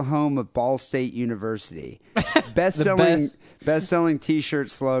Muncie's the home of Ball State University. Best-selling T-shirt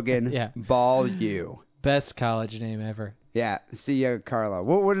slogan, Yeah. Ball U. Best college name ever. Yeah, see you, Carla.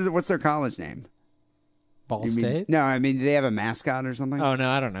 What is it? What's their college name? Ball You mean- State? No, I mean, do they have a mascot or something? Oh, no,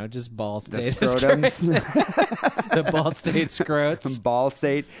 I don't know. Just Ball The State. That's great. scrotums. The Ball State Scroats. Ball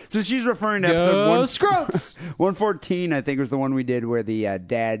State. So she's referring to Go episode Scroats! 114, I think, was the one we did where the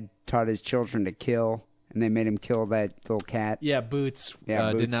dad taught his children to kill, and they made him kill that little cat. Yeah, Boots,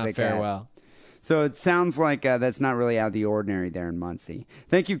 Yeah, Boots did not the fare cat. well. So it sounds like that's not really out of the ordinary there in Muncie.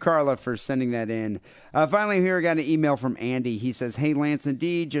 Thank you, Carla, for sending that in. Finally, here I got an email from Andy. He says, hey, Lance and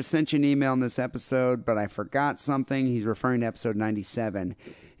Dee, just sent you an email in this episode, but I forgot something. He's referring to episode 97.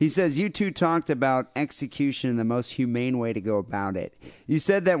 He says, you two talked about execution and the most humane way to go about it. You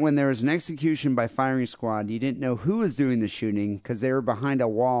said that when there was an execution by firing squad, you didn't know who was doing the shooting because they were behind a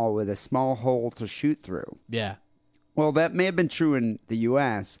wall with a small hole to shoot through. Yeah. Well, that may have been true in the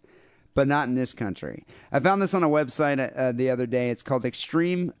U.S., but not in this country. I found this on a website the other day. It's called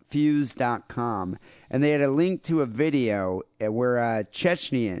extremefuse.com, and they had a link to a video where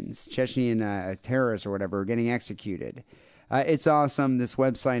Chechen terrorists or whatever are getting executed. It's awesome. This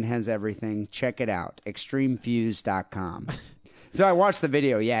website has everything. Check it out, extremefuse.com. So I watched the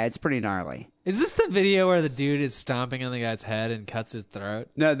video. Yeah, it's pretty gnarly. Is this the video where the dude is stomping on the guy's head and cuts his throat?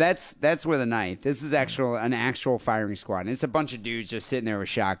 No, that's with a knife. This is an actual firing squad. And it's a bunch of dudes just sitting there with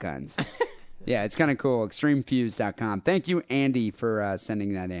shotguns. Yeah, it's kind of cool. Extremefuse.com. Thank you, Andy, for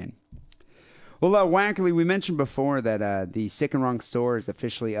sending that in. Well, Wackerle, we mentioned before that the Sick and Wrong store is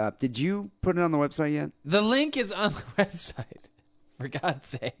officially up. Did you put it on the website yet? The link is on the website, for God's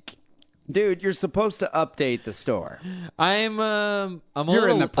sake. Dude, you're supposed to update the store. I'm You're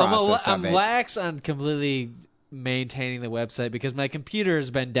in the process of I'm it. lax on completely maintaining the website because my computer has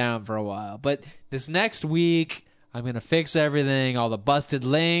been down for a while. But this next week, I'm gonna fix everything. All the busted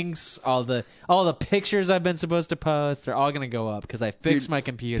links, all the pictures I've been supposed to post, they're all gonna go up because I fixed my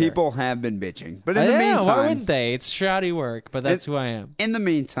computer. People have been bitching. But in the Yeah, meantime, why wouldn't they? It's shoddy work, but that's who I am. In the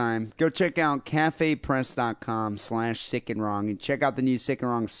meantime, go check out cafepress.com/sick and wrong and check out the new Sick and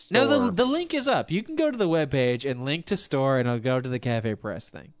Wrong store. No, the link is up. You can go to the webpage and link to store, and it'll go to the Cafe Press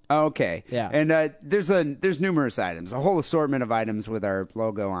thing. Okay. Yeah. And there's numerous items, a whole assortment of items with our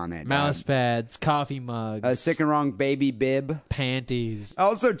logo on it. Mouse pads, coffee mugs, Sick and Wrong baby bib. panties.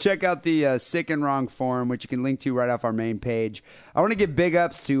 Also, check out the Sick and Wrong forum, which you can link to right off our main page. I want to give big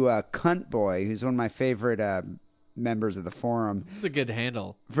ups to Cunt Boy, who's one of my favorite members of the forum, It's a good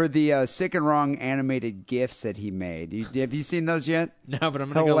handle. for the Sick and Wrong animated GIFs that he made. Have you seen those yet? No, but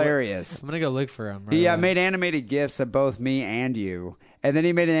I'm gonna Hilarious. I'm gonna go look for them. He made animated GIFs of both me and you. And then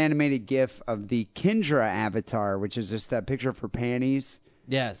he made an animated GIF of the Kendra avatar, which is just a picture of her panties.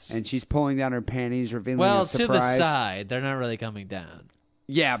 Yes. And she's pulling down her panties, revealing Well, a to the surprise. side, they're not really coming down.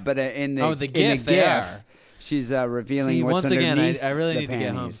 Yeah, but in the The in GIF, the they GIF, are. she's revealing See, what's once again, underneath I really the need to get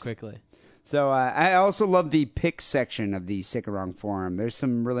home panties. quickly. So I also love the pics section of the Sick and Wrong forum. There's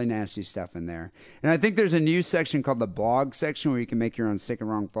some really nasty stuff in there. And I think there's a new section called the blog section where you can make your own Sick and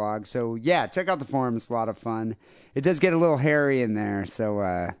Wrong blog. So, yeah, check out the forum. It's a lot of fun. It does get a little hairy in there,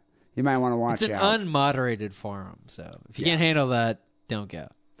 so you might want to watch It's an out. unmoderated forum, so if you can't handle that, don't go.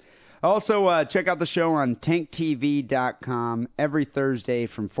 Also, check out the show on tanktv.com every Thursday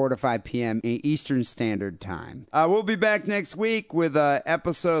from 4 to 5 p.m. Eastern Standard Time. We'll be back next week with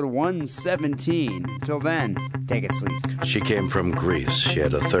episode 117. Until then, take it, Sleaze. She came from Greece. She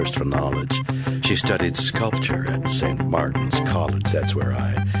had a thirst for knowledge. She studied sculpture at St. Martin's College. That's where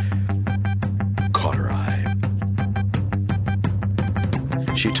I caught her eye.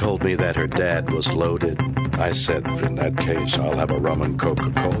 She told me that her dad was loaded. I said, in that case, I'll have a rum and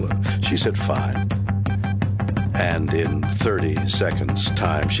Coca-Cola. She said, fine. And in 30 seconds'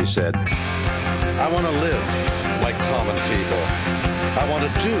 time, she said, I want to live like common people. I want to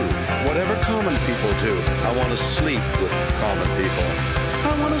do whatever common people do. I want to sleep with common people.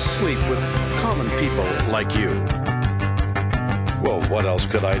 I want to sleep with common people like you. Well, what else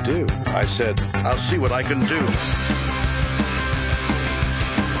could I do? I said, I'll see what I can do.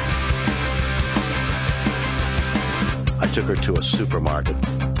 I took her to a supermarket.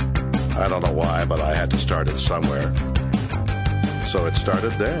 I don't know why, but I had to start it somewhere. So it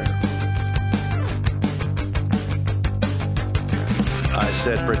started there. I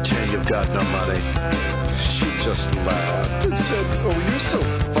said, pretend you've got no money. She just laughed and said, oh, you're so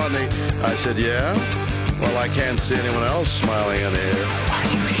funny. I said, yeah? Well, I can't see anyone else smiling in here. Are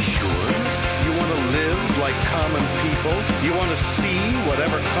you sure? You want to live like common people? You want to see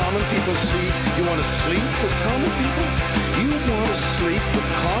whatever common people see? You want to sleep with common people? You want to sleep with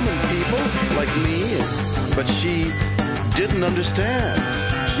common people like me? But she didn't understand.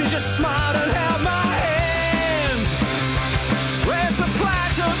 She just smiled and held my hand. Rent a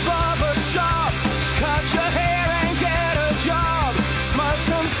flat above a shop. Cut your hair and get a job. Smoke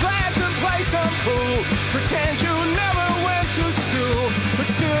some fags and play some pool. Pretend you never went to school, but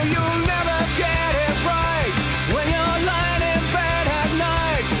still you'll never get it right. When you're lying in bed at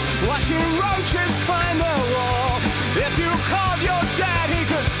night, watching roaches climb the wall. If you called your dad, he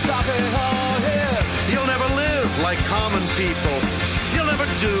could stop it all here. You'll never live like common people. You'll never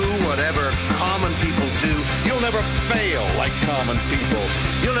do whatever common people do. You'll never fail like common people.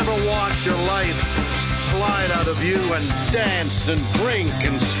 You'll never watch your life slide out of you and dance and drink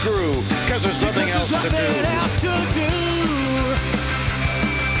and screw because there's nothing else to do.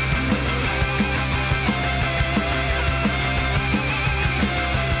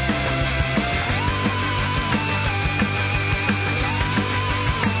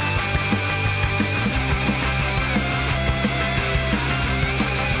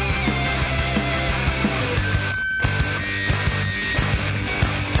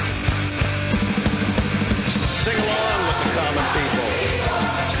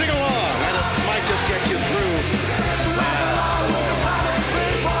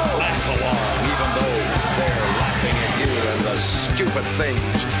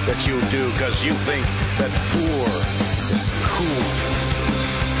 Things that you do because you think that poor is cool.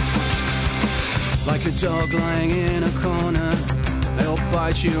 Like a dog lying in a corner, they'll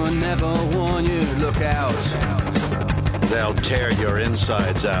bite you and never warn you. Look out. They'll tear your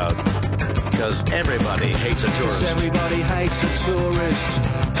insides out because everybody hates a tourist. Everybody hates a tourist,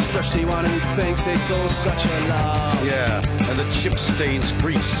 especially one who thinks it's all such a laugh. Yeah, and the chip stains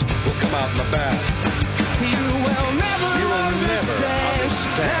grease will come out in the bath. You will never understand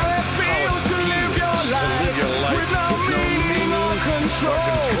how it feels to live your life with no meaning or control,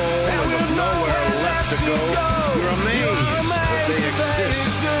 and with nowhere left to go. You're amazed that they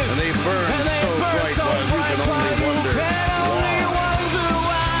exist, and they burn so bright while you can only wonder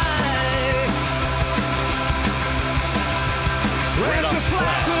why. Rent a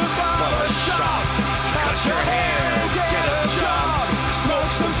flat above a shop, cut your hair, get a job, smoke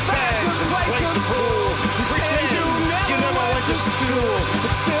some fags and play some pool. Pretend you never went to school,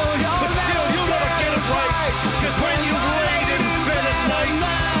 but still you'll never get it right. Because when you've laid in bed at night,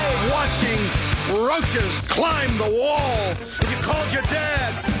 watching roaches climb the wall, and you called your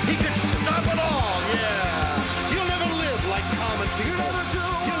dad, he could stop it all. Yeah, you'll never live like common people.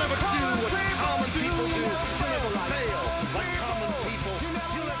 You'll never do what common people do. You'll never fail like common people. You'll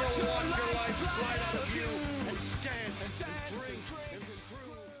never watch your life slide out of you and dance and drink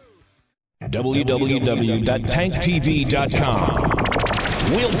and www.tanktv.com.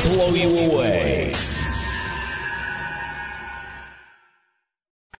 We'll blow you away.